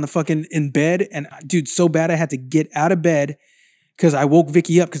shaking on the fucking in bed, and dude, so bad I had to get out of bed because I woke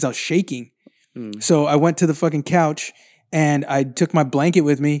Vicky up because I was shaking. So I went to the fucking couch and I took my blanket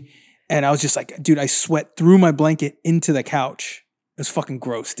with me, and I was just like, dude, I sweat through my blanket into the couch. It was fucking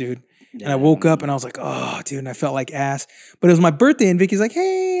gross, dude. And I woke up and I was like, oh, dude, and I felt like ass. But it was my birthday, and Vicky's like,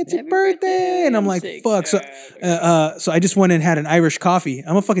 hey, it's your birthday. And I'm like, fuck. So I just went and had an Irish coffee.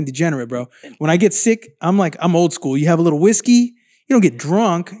 I'm a fucking degenerate, bro. When I get sick, I'm old school. You have a little whiskey. You don't get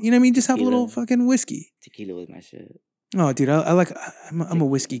drunk. You know what I mean? Just have a little fucking whiskey. Tequila was my shit. Oh, dude, I'm a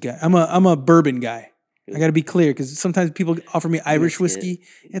whiskey guy. I'm a bourbon guy. I got to be clear because sometimes people offer me Irish whiskey.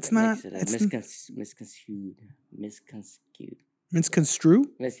 It's not. It's misconstrued. Misconstrue?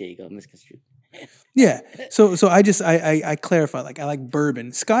 There you go, misconstrued. Yeah. So I clarify. Like I like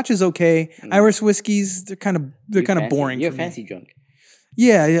bourbon. Scotch is okay. Irish whiskeys, they're kind of boring. You're fancy drunk.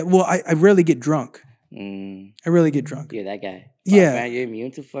 Yeah. Well, I rarely get drunk. I rarely get drunk. You're that guy. Yeah. Man, you're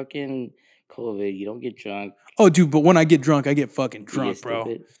immune to fucking COVID. You don't get drunk. Oh, dude, but when I get drunk, I get fucking drunk,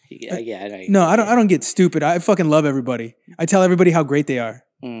 bro. No, I don't get stupid. I fucking love everybody. I tell everybody how great they are.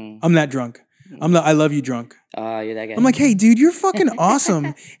 I'm that drunk. I love you drunk. You're that guy. I'm like, hey, dude, you're fucking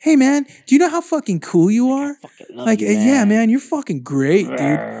awesome. Hey, man, do you know how fucking cool you are? Like, yeah, man, you're fucking great, dude.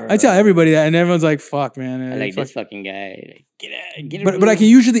 I tell everybody that, and everyone's like, fuck, man. I like this fucking guy. Like, get out. But I can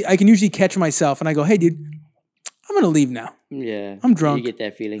usually catch myself, and I go, hey, dude, I'm gonna leave now. Yeah, I'm drunk. You get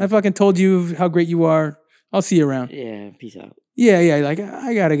that feeling. I fucking told you how great you are. I'll see you around. Yeah, peace out. Yeah, like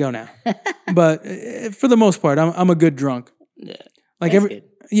I gotta go now. But for the most part, I'm a good drunk. Yeah, like good.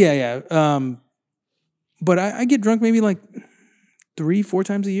 Yeah. But I get drunk maybe like 3-4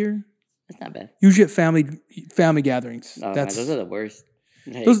 times a year. That's not bad. Usually at family gatherings. Oh, man, those are the worst.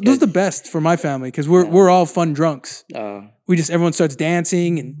 Hey, those are the best for my family because we're all fun drunks. Everyone starts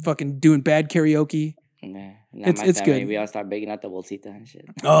dancing and fucking doing bad karaoke. Nah, it's good. We all start breaking out the bolsita and shit.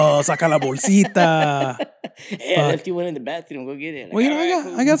 Oh, saca la bolsita. Hey, I left you one in the bathroom. Go get it. Like, well, you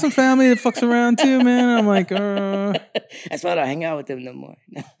know, I got some family that fucks around too, man. I'm like, that's why I don't hang out with them no more.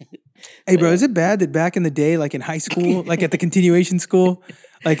 Hey, bro, is it bad that back in the day, like in high school, like at the continuation school,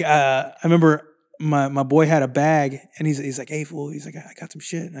 like I remember my boy had a bag, and he's like, hey, fool, he's like, I got some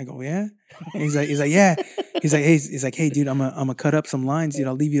shit, and I go, yeah, and he's like, yeah, he's like, hey, dude, I'm gonna cut up some lines, dude.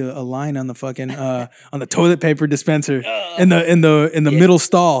 I'll leave you a line on the fucking on the toilet paper dispenser in the middle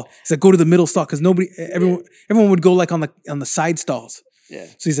stall. He's like, go to the middle stall because everyone would go like on the side stalls. Yeah.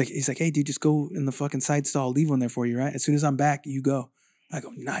 So he's like, hey, dude, just go in the fucking side stall. I'll leave one there for you, right? As soon as I'm back, you go. I go,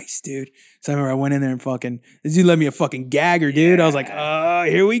 nice, dude. So I remember I went in there and this dude let me a fucking gagger, dude. I was like,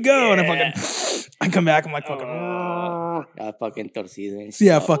 here we go. And I come back, I'm like fucking. I fucking torcido.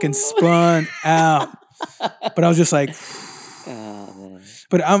 Yeah, I fucking spun out. But I was just like,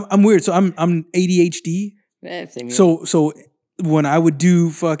 but I'm weird. So I'm ADHD. Yeah, same here. So when I would do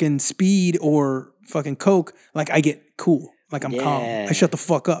fucking speed or fucking coke, like I get cool. Like I'm calm. I shut the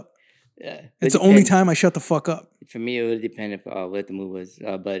fuck up. Yeah, it's the only time I shut the fuck up. For me, it would depend if what the move was,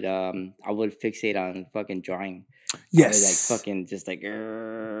 but I would fixate on fucking drawing. Yes, like fucking just like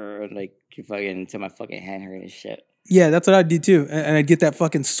fucking until my fucking hand hurt and shit. Yeah, that's what I'd do too, and I'd get that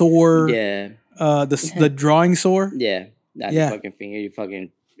fucking sore. Yeah, the drawing sore. Yeah, not the fucking finger. You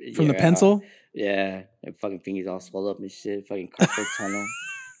fucking from the pencil. Yeah, the fucking fingers all swelled up and shit. Fucking carpal tunnel.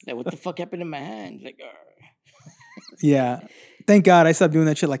 Like, what the fuck happened to my hand? Like, yeah. Thank God I stopped doing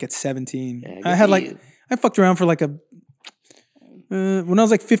that shit like at 17. Yeah, I fucked around for like when I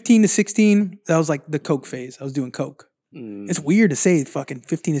was like 15 to 16, that was like the coke phase. I was doing coke. It's weird to say fucking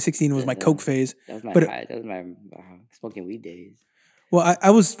 15 to 16 was my coke phase. That was my smoking weed days. Well,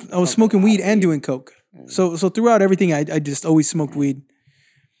 I was smoking weed and doing coke. So throughout everything, I just always smoked weed.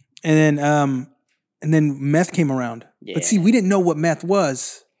 And then meth came around. Yeah. But see, we didn't know what meth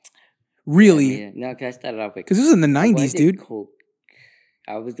was. Really? Yeah. No, because I started off with... Because this was in the 90s, dude. Coke.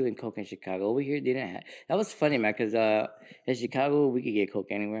 I was doing coke in Chicago. Over here, they didn't have... That was funny, man, because in Chicago, we could get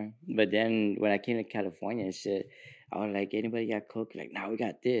coke anywhere. But then when I came to California and shit, I was like, anybody got coke? Like, nah, we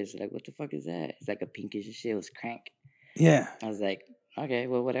got this. Like, what the fuck is that? It's like a pinkish shit. It was crank. Yeah. I was like, okay,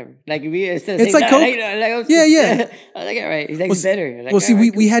 well, whatever. Like, it's like coke. Yeah. I was like, all right. He's like, it's better. Like, well, see,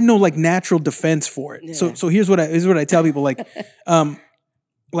 we had no like natural defense for it. Yeah. So here's what I tell people,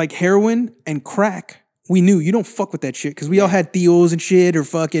 like heroin and crack we knew you don't fuck with that shit because we all had Theos and shit or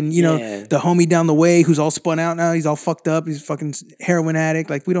fucking, you know, the homie down the way who's all spun out now. He's all fucked up. He's a fucking heroin addict.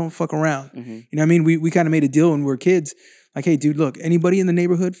 Like, we don't fuck around. You know what I mean? We kind of made a deal when we were kids. Like, hey, dude, look, anybody in the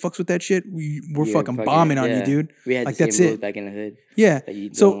neighborhood fucks with that shit, we're fucking bombing on you, dude. We had like, the that's same it. rules back in the hood. Yeah.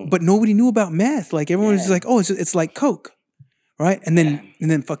 So, but nobody knew about meth. Like, everyone was just like, oh, it's like coke. Right? And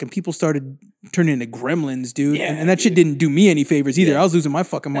then fucking people started turning into gremlins, dude. And that shit didn't do me any favors either. I was losing my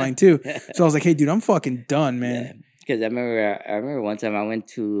fucking mind too. So I was like, hey, dude, I'm fucking done, man. Because I remember one time I wanted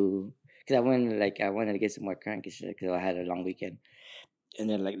to get some more crank and shit because I had a long weekend. And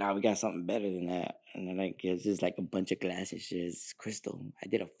then like, nah, we got something better than that. And then like, it's just like a bunch of glass and shit. It's crystal. I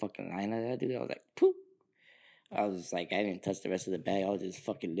did a fucking line of that, dude. I was like, poop. I was just like, I didn't touch the rest of the bag. I was just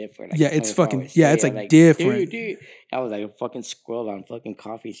fucking lit for like, it's fucking, hours it's like different. Dude. I was like a fucking squirrel on fucking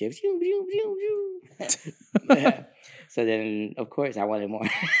coffee chips. So then, of course, I wanted more.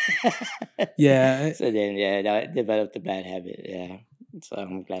 Yeah. So then, I developed a bad habit. Yeah. So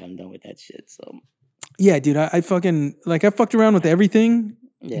I'm glad I'm done with that shit. So. Yeah, dude, I fucking, like, I fucked around with everything,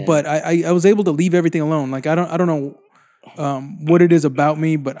 but I was able to leave everything alone. Like, I don't know what it is about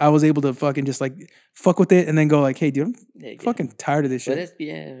me, but I was able to fucking just like fuck with it and then go like, hey, dude, I'm fucking tired of this shit. That's that's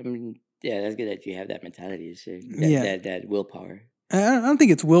good that you have that mentality and shit. That willpower. I don't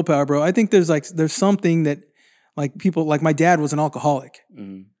think it's willpower, bro. I think there's something that like people, like my dad was an alcoholic,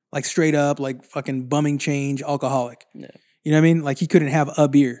 like straight up, like fucking bumming change alcoholic. Yeah. You know what I mean? Like he couldn't have a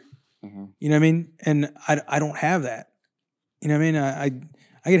beer. You know what I mean? And I don't have that. You know what I mean?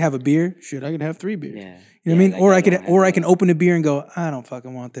 I could have a beer. Shit, I could have 3 beers. Yeah. You know what I mean? Like I can open a beer and go, I don't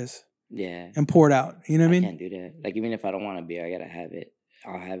fucking want this. Yeah. And pour it out. You know what I mean? I can't do that. Like even if I don't want a beer, I gotta have it.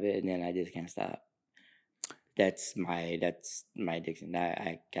 I'll have it and then I just can't stop. That's my addiction.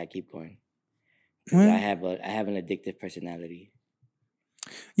 I keep going. Well, I have an addictive personality.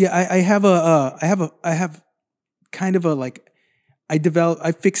 Yeah, I have kind of a like I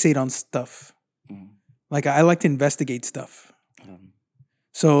fixate on stuff. Like I like to investigate stuff.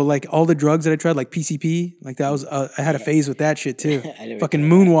 So like all the drugs that I tried, like PCP, like that was I had a phase with that shit too. Fucking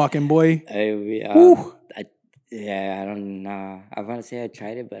moonwalking, boy. I don't know. I want to say I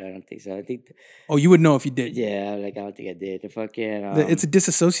tried it, but I don't think so. I think. You would know if you did. Yeah, like I don't think I did. The fucking. It's a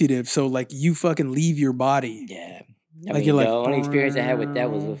disassociative, so like you fucking leave your body. Yeah. I mean, the only experience I had with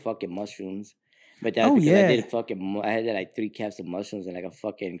that was with fucking mushrooms. But that's because I had like 3 caps of mushrooms and like a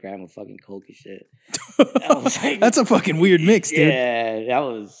fucking gram of fucking coke and shit. That's a fucking weird mix, dude. Yeah, that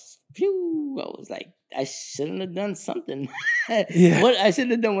was. Phew, I was like, I shouldn't have done something. I should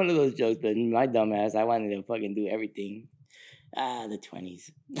have done one of those jokes, but my dumb ass, I wanted to fucking do everything. The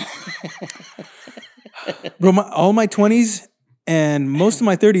 20s. Bro, all my 20s and most of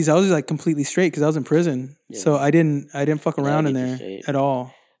my 30s, I was just like completely straight because I was in prison. Yeah. So I didn't fuck around in there at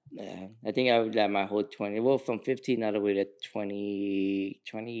all. Yeah, I think I was like my whole 20. Well, from 15 all the way to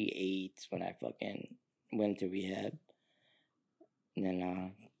 28 when I fucking went to rehab. And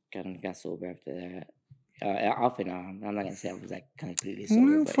then got sober after that. Off and on. I'm not gonna say I was like completely sober.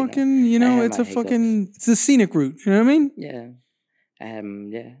 Well, but, fucking, it's a scenic route. You know what I mean? Yeah. I had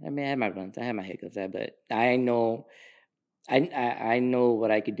my runs. I had my hiccups, but I know. I know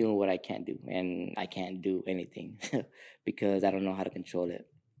what I could do and what I can't do, and I can't do anything because I don't know how to control it.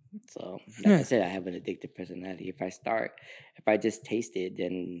 So, I said, I have an addictive personality. If I just taste it,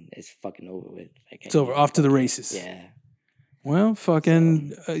 then it's fucking over with. Like, it's over. Off to the races. Yeah. Well,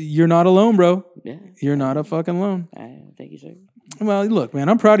 fucking, you're not alone, bro. Yeah. You're not a fucking alone. Thank you, sir. Well, look, man,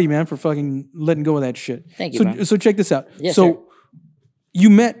 I'm proud of you, man, for fucking letting go of that shit. Thank you, man. So check this out. Yes, sir. You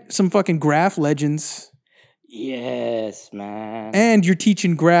met some fucking graph legends. Yes, man. And you're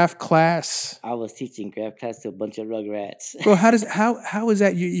teaching graph class. I was teaching graph class to a bunch of rugrats. Bro, how is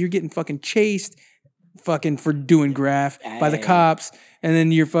that? You're getting fucking chased fucking for doing graph by the cops, and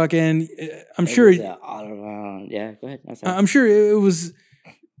then you're fucking, I'm sure. All around. Yeah, go ahead. I'm sure it was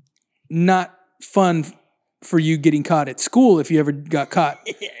not fun for you getting caught at school if you ever got caught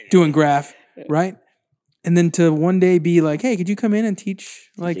doing graph, right? And then to one day be like, hey, could you come in and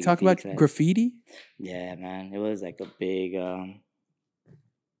teach, like, talk about graffiti? Yeah, man. It was like a big, how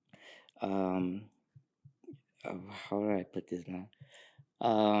do I put this now?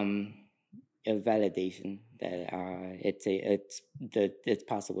 A validation that it's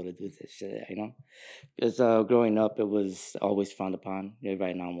possible to do this shit, you know? Because growing up, it was always frowned upon,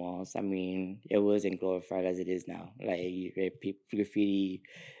 writing on walls. I mean, it wasn't glorified as it is now. Like, graffiti,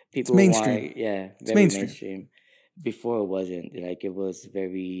 people it's mainstream. Very mainstream. Before it wasn't. Like, it was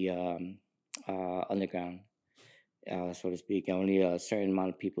very underground, so to speak. Only a certain amount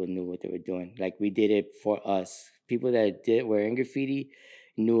of people knew what they were doing. Like, we did it for us. People that were in graffiti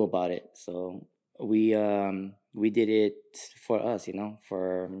knew about it. So we did it for us, you know,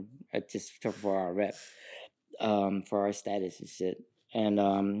 for just for our rep, for our status and shit.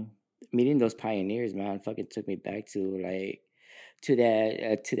 And meeting those pioneers, man, fucking took me back to like to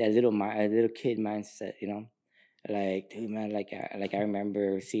that little kid mindset, you know. Like, dude, man, like I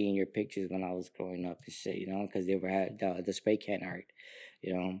remember seeing your pictures when I was growing up and shit, you know, because they were had the spray can art,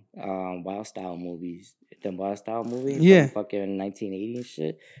 you know, Wild Style movies, the Wild Style movie from Yeah. fucking 1980 and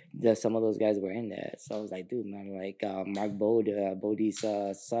shit. Some of those guys were in that, so I was like, dude, man, like Mark Bode, Bodie's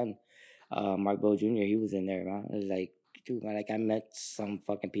son, Mark Bode Jr. He was in there, man. I was like, dude, man, like I met some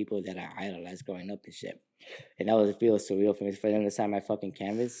fucking people that I idolized growing up and shit. And that was it feels surreal for me for them to sign my fucking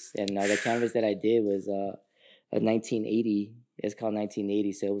canvas. And the canvas that I did was a 1980. It's called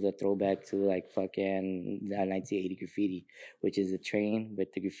 1980, so it was a throwback to like fucking 1980 graffiti, which is a train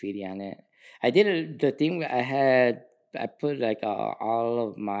with the graffiti on it. I did the thing I had. I put like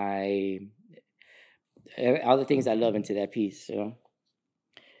all the things I love into that piece. You know,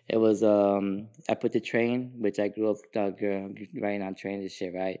 it was I put the train, which I grew up riding on trains and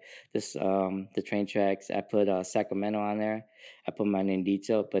shit, right? This the train tracks. I put Sacramento on there. I put mine in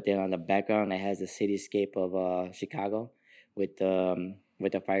detail, but then on the background it has the cityscape of Chicago with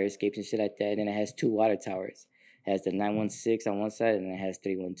the fire escapes and shit like that. And it has two water towers. It has the 916 on one side and it has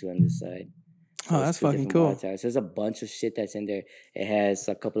 312 on this side. So Oh, it's that's two fucking different water cool. towers. So there's a bunch of shit that's in there. It has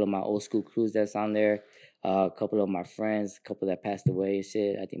a couple of my old school crews that's on there. A couple of my friends, a couple that passed away and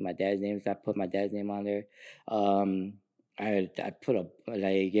shit. I think my dad's name. I put my dad's name on there. Um, I put a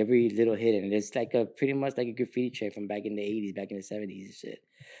like every little hit in it. It's like a pretty much like a graffiti tray from back in the 80s, back in the 70s and shit.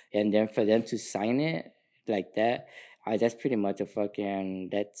 And then for them to sign it like that, that's pretty much a fucking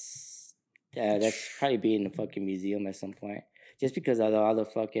that's probably be in the fucking museum at some point. Just because of all the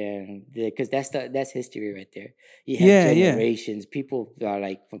fucking, because that's history right there. You have Yeah, yeah. generations, people are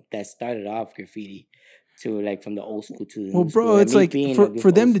like that started off graffiti, to like from the old school to the Well, new school. bro, And it's me like being for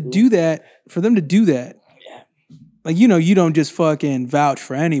old them to school, do that, yeah, like you don't just fucking vouch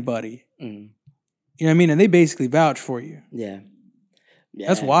for anybody. mm, You know what I mean? And they basically vouch for you. yeah,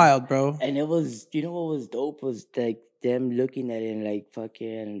 That's yeah. wild, bro. And it was, you know, what was dope was like them looking at it and like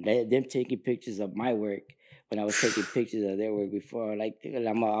fucking them taking pictures of my work when I was taking pictures of their work before. Like I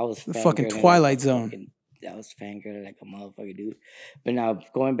was The fucking fangirling like a Twilight Zone. fucking, I was fangirling like a motherfucker, dude. But now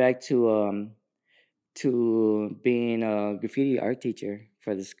going back to being a graffiti art teacher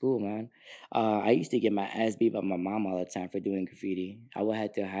for the school, man. I used to get my ass beat by my mom all the time for doing graffiti. I would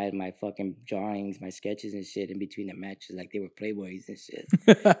have to hide my fucking drawings, my sketches and shit in between the matches like they were Playboys and shit.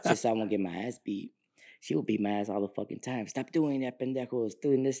 Just so I won't get my ass beat. She would beat my ass all the fucking time. Stop doing that, pendejos,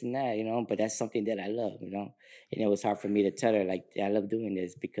 doing this and that, you know. But that's something that I love, you know. And it was hard for me to tell her like I love doing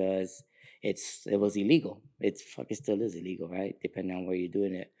this because it was illegal. It's fucking still is illegal, right? Depending on where you're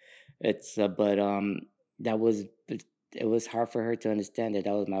doing it. It's but that was it was hard for her to understand that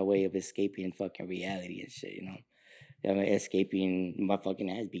that was my way of escaping fucking reality and shit, you know. I mean, escaping my fucking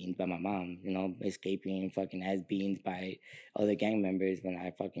ass beaten by my mom, you know, escaping fucking ass beaten by other gang members when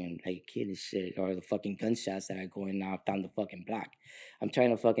I fucking like a kid and shit, or the fucking gunshots that are going off down the fucking block. I'm trying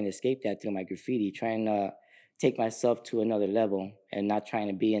to fucking escape that through my graffiti, trying to take myself to another level and not trying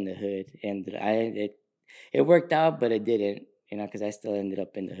to be in the hood. And it worked out, but it didn't, you know, because I still ended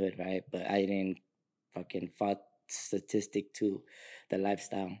up in the hood, right? But I didn't fucking fought statistic to the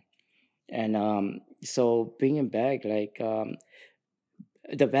lifestyle. And so bringing back like the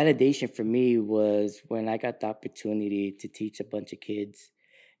validation for me was when I got the opportunity to teach a bunch of kids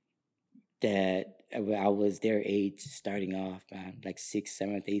that I was their age starting off, man, like sixth,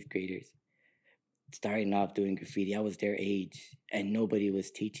 seventh, eighth graders starting off doing graffiti. I was their age and nobody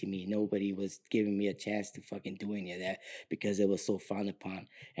was teaching me. Nobody was giving me a chance to fucking do any of that because it was so frowned upon.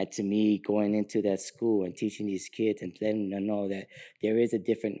 And to me, going into that school and teaching these kids and letting them know that there is a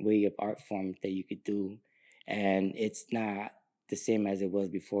different way of art form that you could do. And it's not the same as it was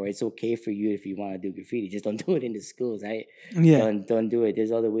before. It's okay for you if you want to do graffiti. Just don't do it in the schools, right? Yeah. Don't do it.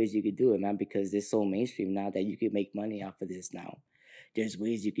 There's other ways you could do it, man, because it's so mainstream now that you could make money off of this now. There's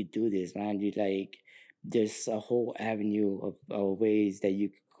ways you could do this, man. You like there's a whole avenue of ways that you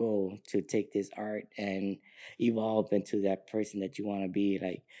could go to take this art and evolve into that person that you want to be.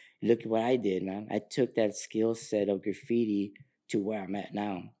 Like, look at what I did, man. I took that skill set of graffiti to where I'm at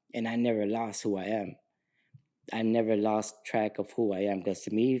now. And I never lost who I am. I never lost track of who I am because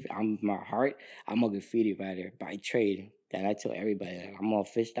to me, I'm my heart. I'm a graffiti writer by trade. That I tell everybody, like,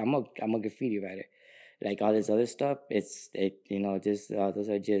 I'm a graffiti writer. Like all this other stuff, you know, just those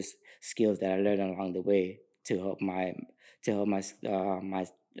are just skills that I learned along the way to help my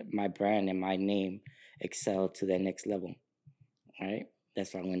brand and my name excel to the next level. Right?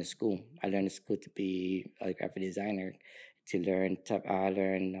 That's why I went to school. I learned to school to be a graphic designer, to learn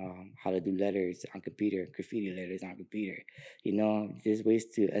how to do letters on computer, graffiti letters on computer. There's ways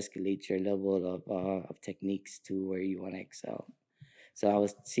to escalate your level of techniques to where you want to excel. So I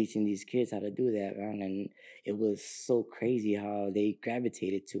was teaching these kids how to do that, man, and it was so crazy how they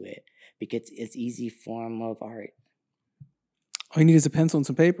gravitated to it because it's easy form of art. All you need is a pencil and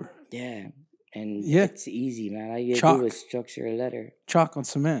some paper. Yeah. And it's easy, man. All you do is structure a letter. Chalk on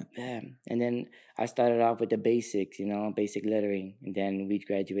cement. Yeah. And then I started off with the basics, basic lettering. And then we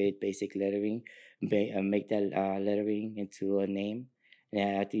graduated basic lettering, make that lettering into a name.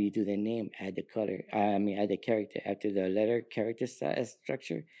 And after you do the name, add the color. Add the character. After the character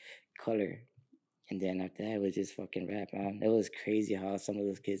structure, color. And then after that, it was just fucking rap, man. It was crazy how some of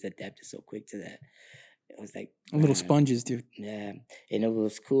those kids adapted so quick to that. It was like little sponges, dude. Yeah, and it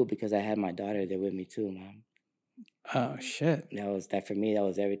was cool because I had my daughter there with me too, man. Oh shit! That for me. That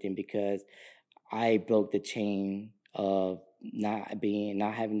was everything because I broke the chain of not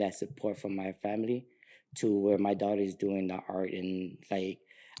having that support from my family to where my daughter's doing the art and like.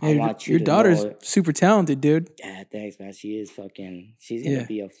 I want you. Your daughter's super talented, dude. Yeah, thanks, man. She is fucking. She's gonna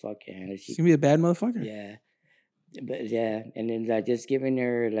be a fucking. She's gonna be a bad motherfucker. Yeah, but yeah, and then like just giving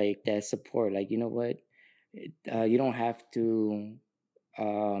her like that support, like you know what. You don't have to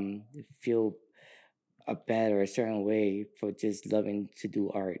feel bad or a certain way for just loving to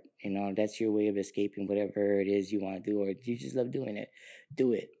do art. That's your way of escaping whatever it is you want to do, or you just love doing it.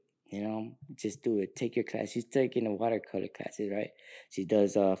 Do it. Just do it. Take your class. She's taking the watercolor classes, right? She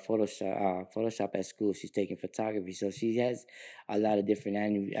does Photoshop at school. She's taking photography. So she has a lot of different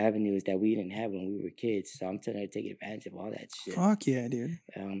avenues that we didn't have when we were kids. So I'm telling her to take advantage of all that shit. Fuck yeah, dude.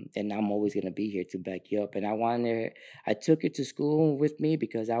 And I'm always going to be here to back you up. And I took her to school with me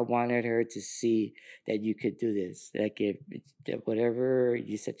because I wanted her to see that you could do this. Like if whatever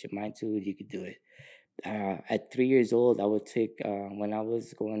you set your mind to, you could do it. At 3 years old, I would take, when I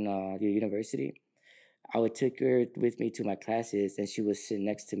was going to university, I would take her with me to my classes and she would sit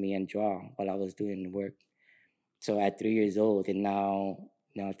next to me and draw while I was doing the work. So at 3 years old and now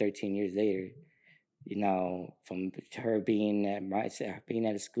 13 years later, from her being at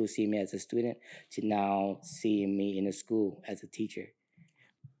a school, seeing me as a student to now seeing me in a school as a teacher.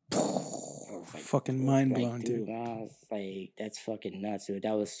 Fucking mind blown, dude. I was like, that's fucking nuts, dude.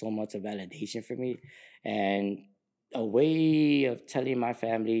 That was so much of validation for me. And a way of telling my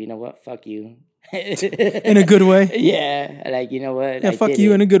family, you know what, fuck you. In a good way? Yeah. Like, you know what? Yeah, fuck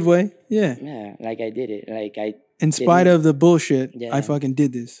you in a good way. Yeah. Yeah. Like I did it. Like in spite of the bullshit, I fucking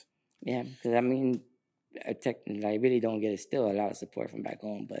did this. Yeah. Because I mean, I really don't get still a lot of support from back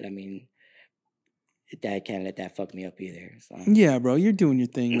home, but I mean, I can't let that fuck me up either. So. Yeah, bro, you're doing your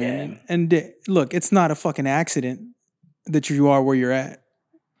thing, man. Yeah. And look, it's not a fucking accident that you are where you're at.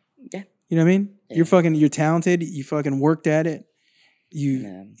 Yeah. You know what I mean? Yeah. You're talented. You fucking worked at it. You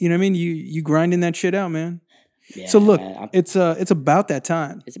know what I mean? You grinding that shit out, man. Yeah, so look, man, it's about that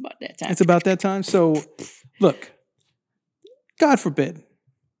time. It's about that time. It's about that time. So look, God forbid,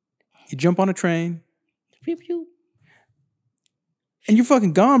 you jump on a train. Pew, pew. And you're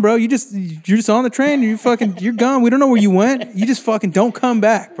fucking gone, bro. You're just on the train. You're gone. We don't know where you went. You just fucking don't come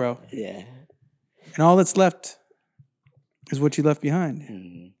back, bro. Yeah. And all that's left is what you left behind.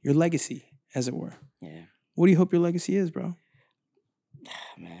 Mm-hmm. Your legacy, as it were. Yeah. What do you hope your legacy is, bro?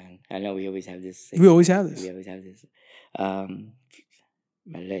 Man, I know we always have this. We always have this. Let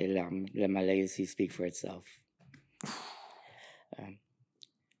my legacy speak for itself.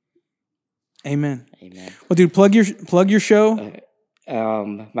 Amen. Well, dude, plug your show.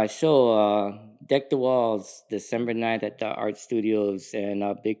 My show, Deck the Walls, December 9th at the Art Studios. And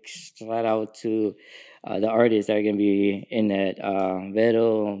a big shout out to the artists that are going to be in it.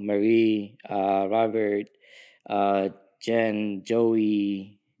 Vero, Marie, Robert, Jen,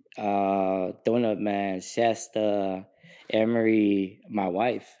 Joey, Donut Man, Shasta, Emery, my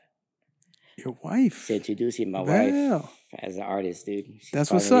wife. Your wife? Introducing my wife as an artist, dude. She's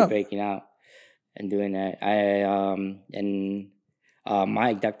That's what's up. Breaking out and doing that.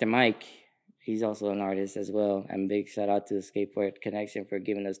 Mike, Dr. Mike, he's also an artist as well. And big shout out to the Skateboard Connection for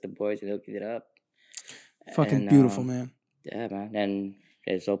giving us the boards and hooking it up. Fucking beautiful, man. Yeah, man. And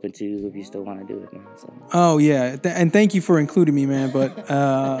it's open to you if you still want to do it, man. So. Oh yeah, and thank you for including me, man. But you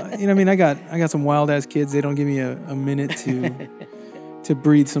know what I mean, I got some wild ass kids. They don't give me a minute to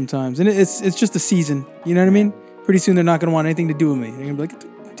breathe sometimes, and it's just a season. You know what I mean? Pretty soon they're not gonna want anything to do with me. They're gonna be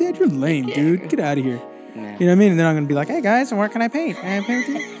like, "Dad, you're lame, dude. Get out of here." Yeah. You know what I mean? And then I'm going to be like, hey, guys, where can I paint? Can I paint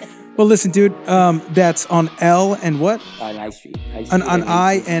with you? Well, listen, dude, that's on L and what? On I Street. On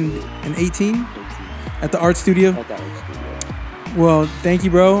I and 18? At the Art Studio? At the Art Studio. Well, thank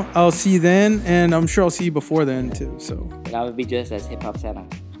you, bro. I'll see you then, and I'm sure I'll see you before then too. So. And I would be dressed as Hip Hop Santa.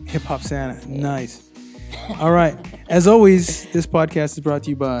 Hip Hop Santa, nice. All right. As always, this podcast is brought to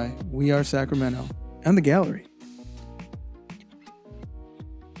you by We Are Sacramento and the Gallery.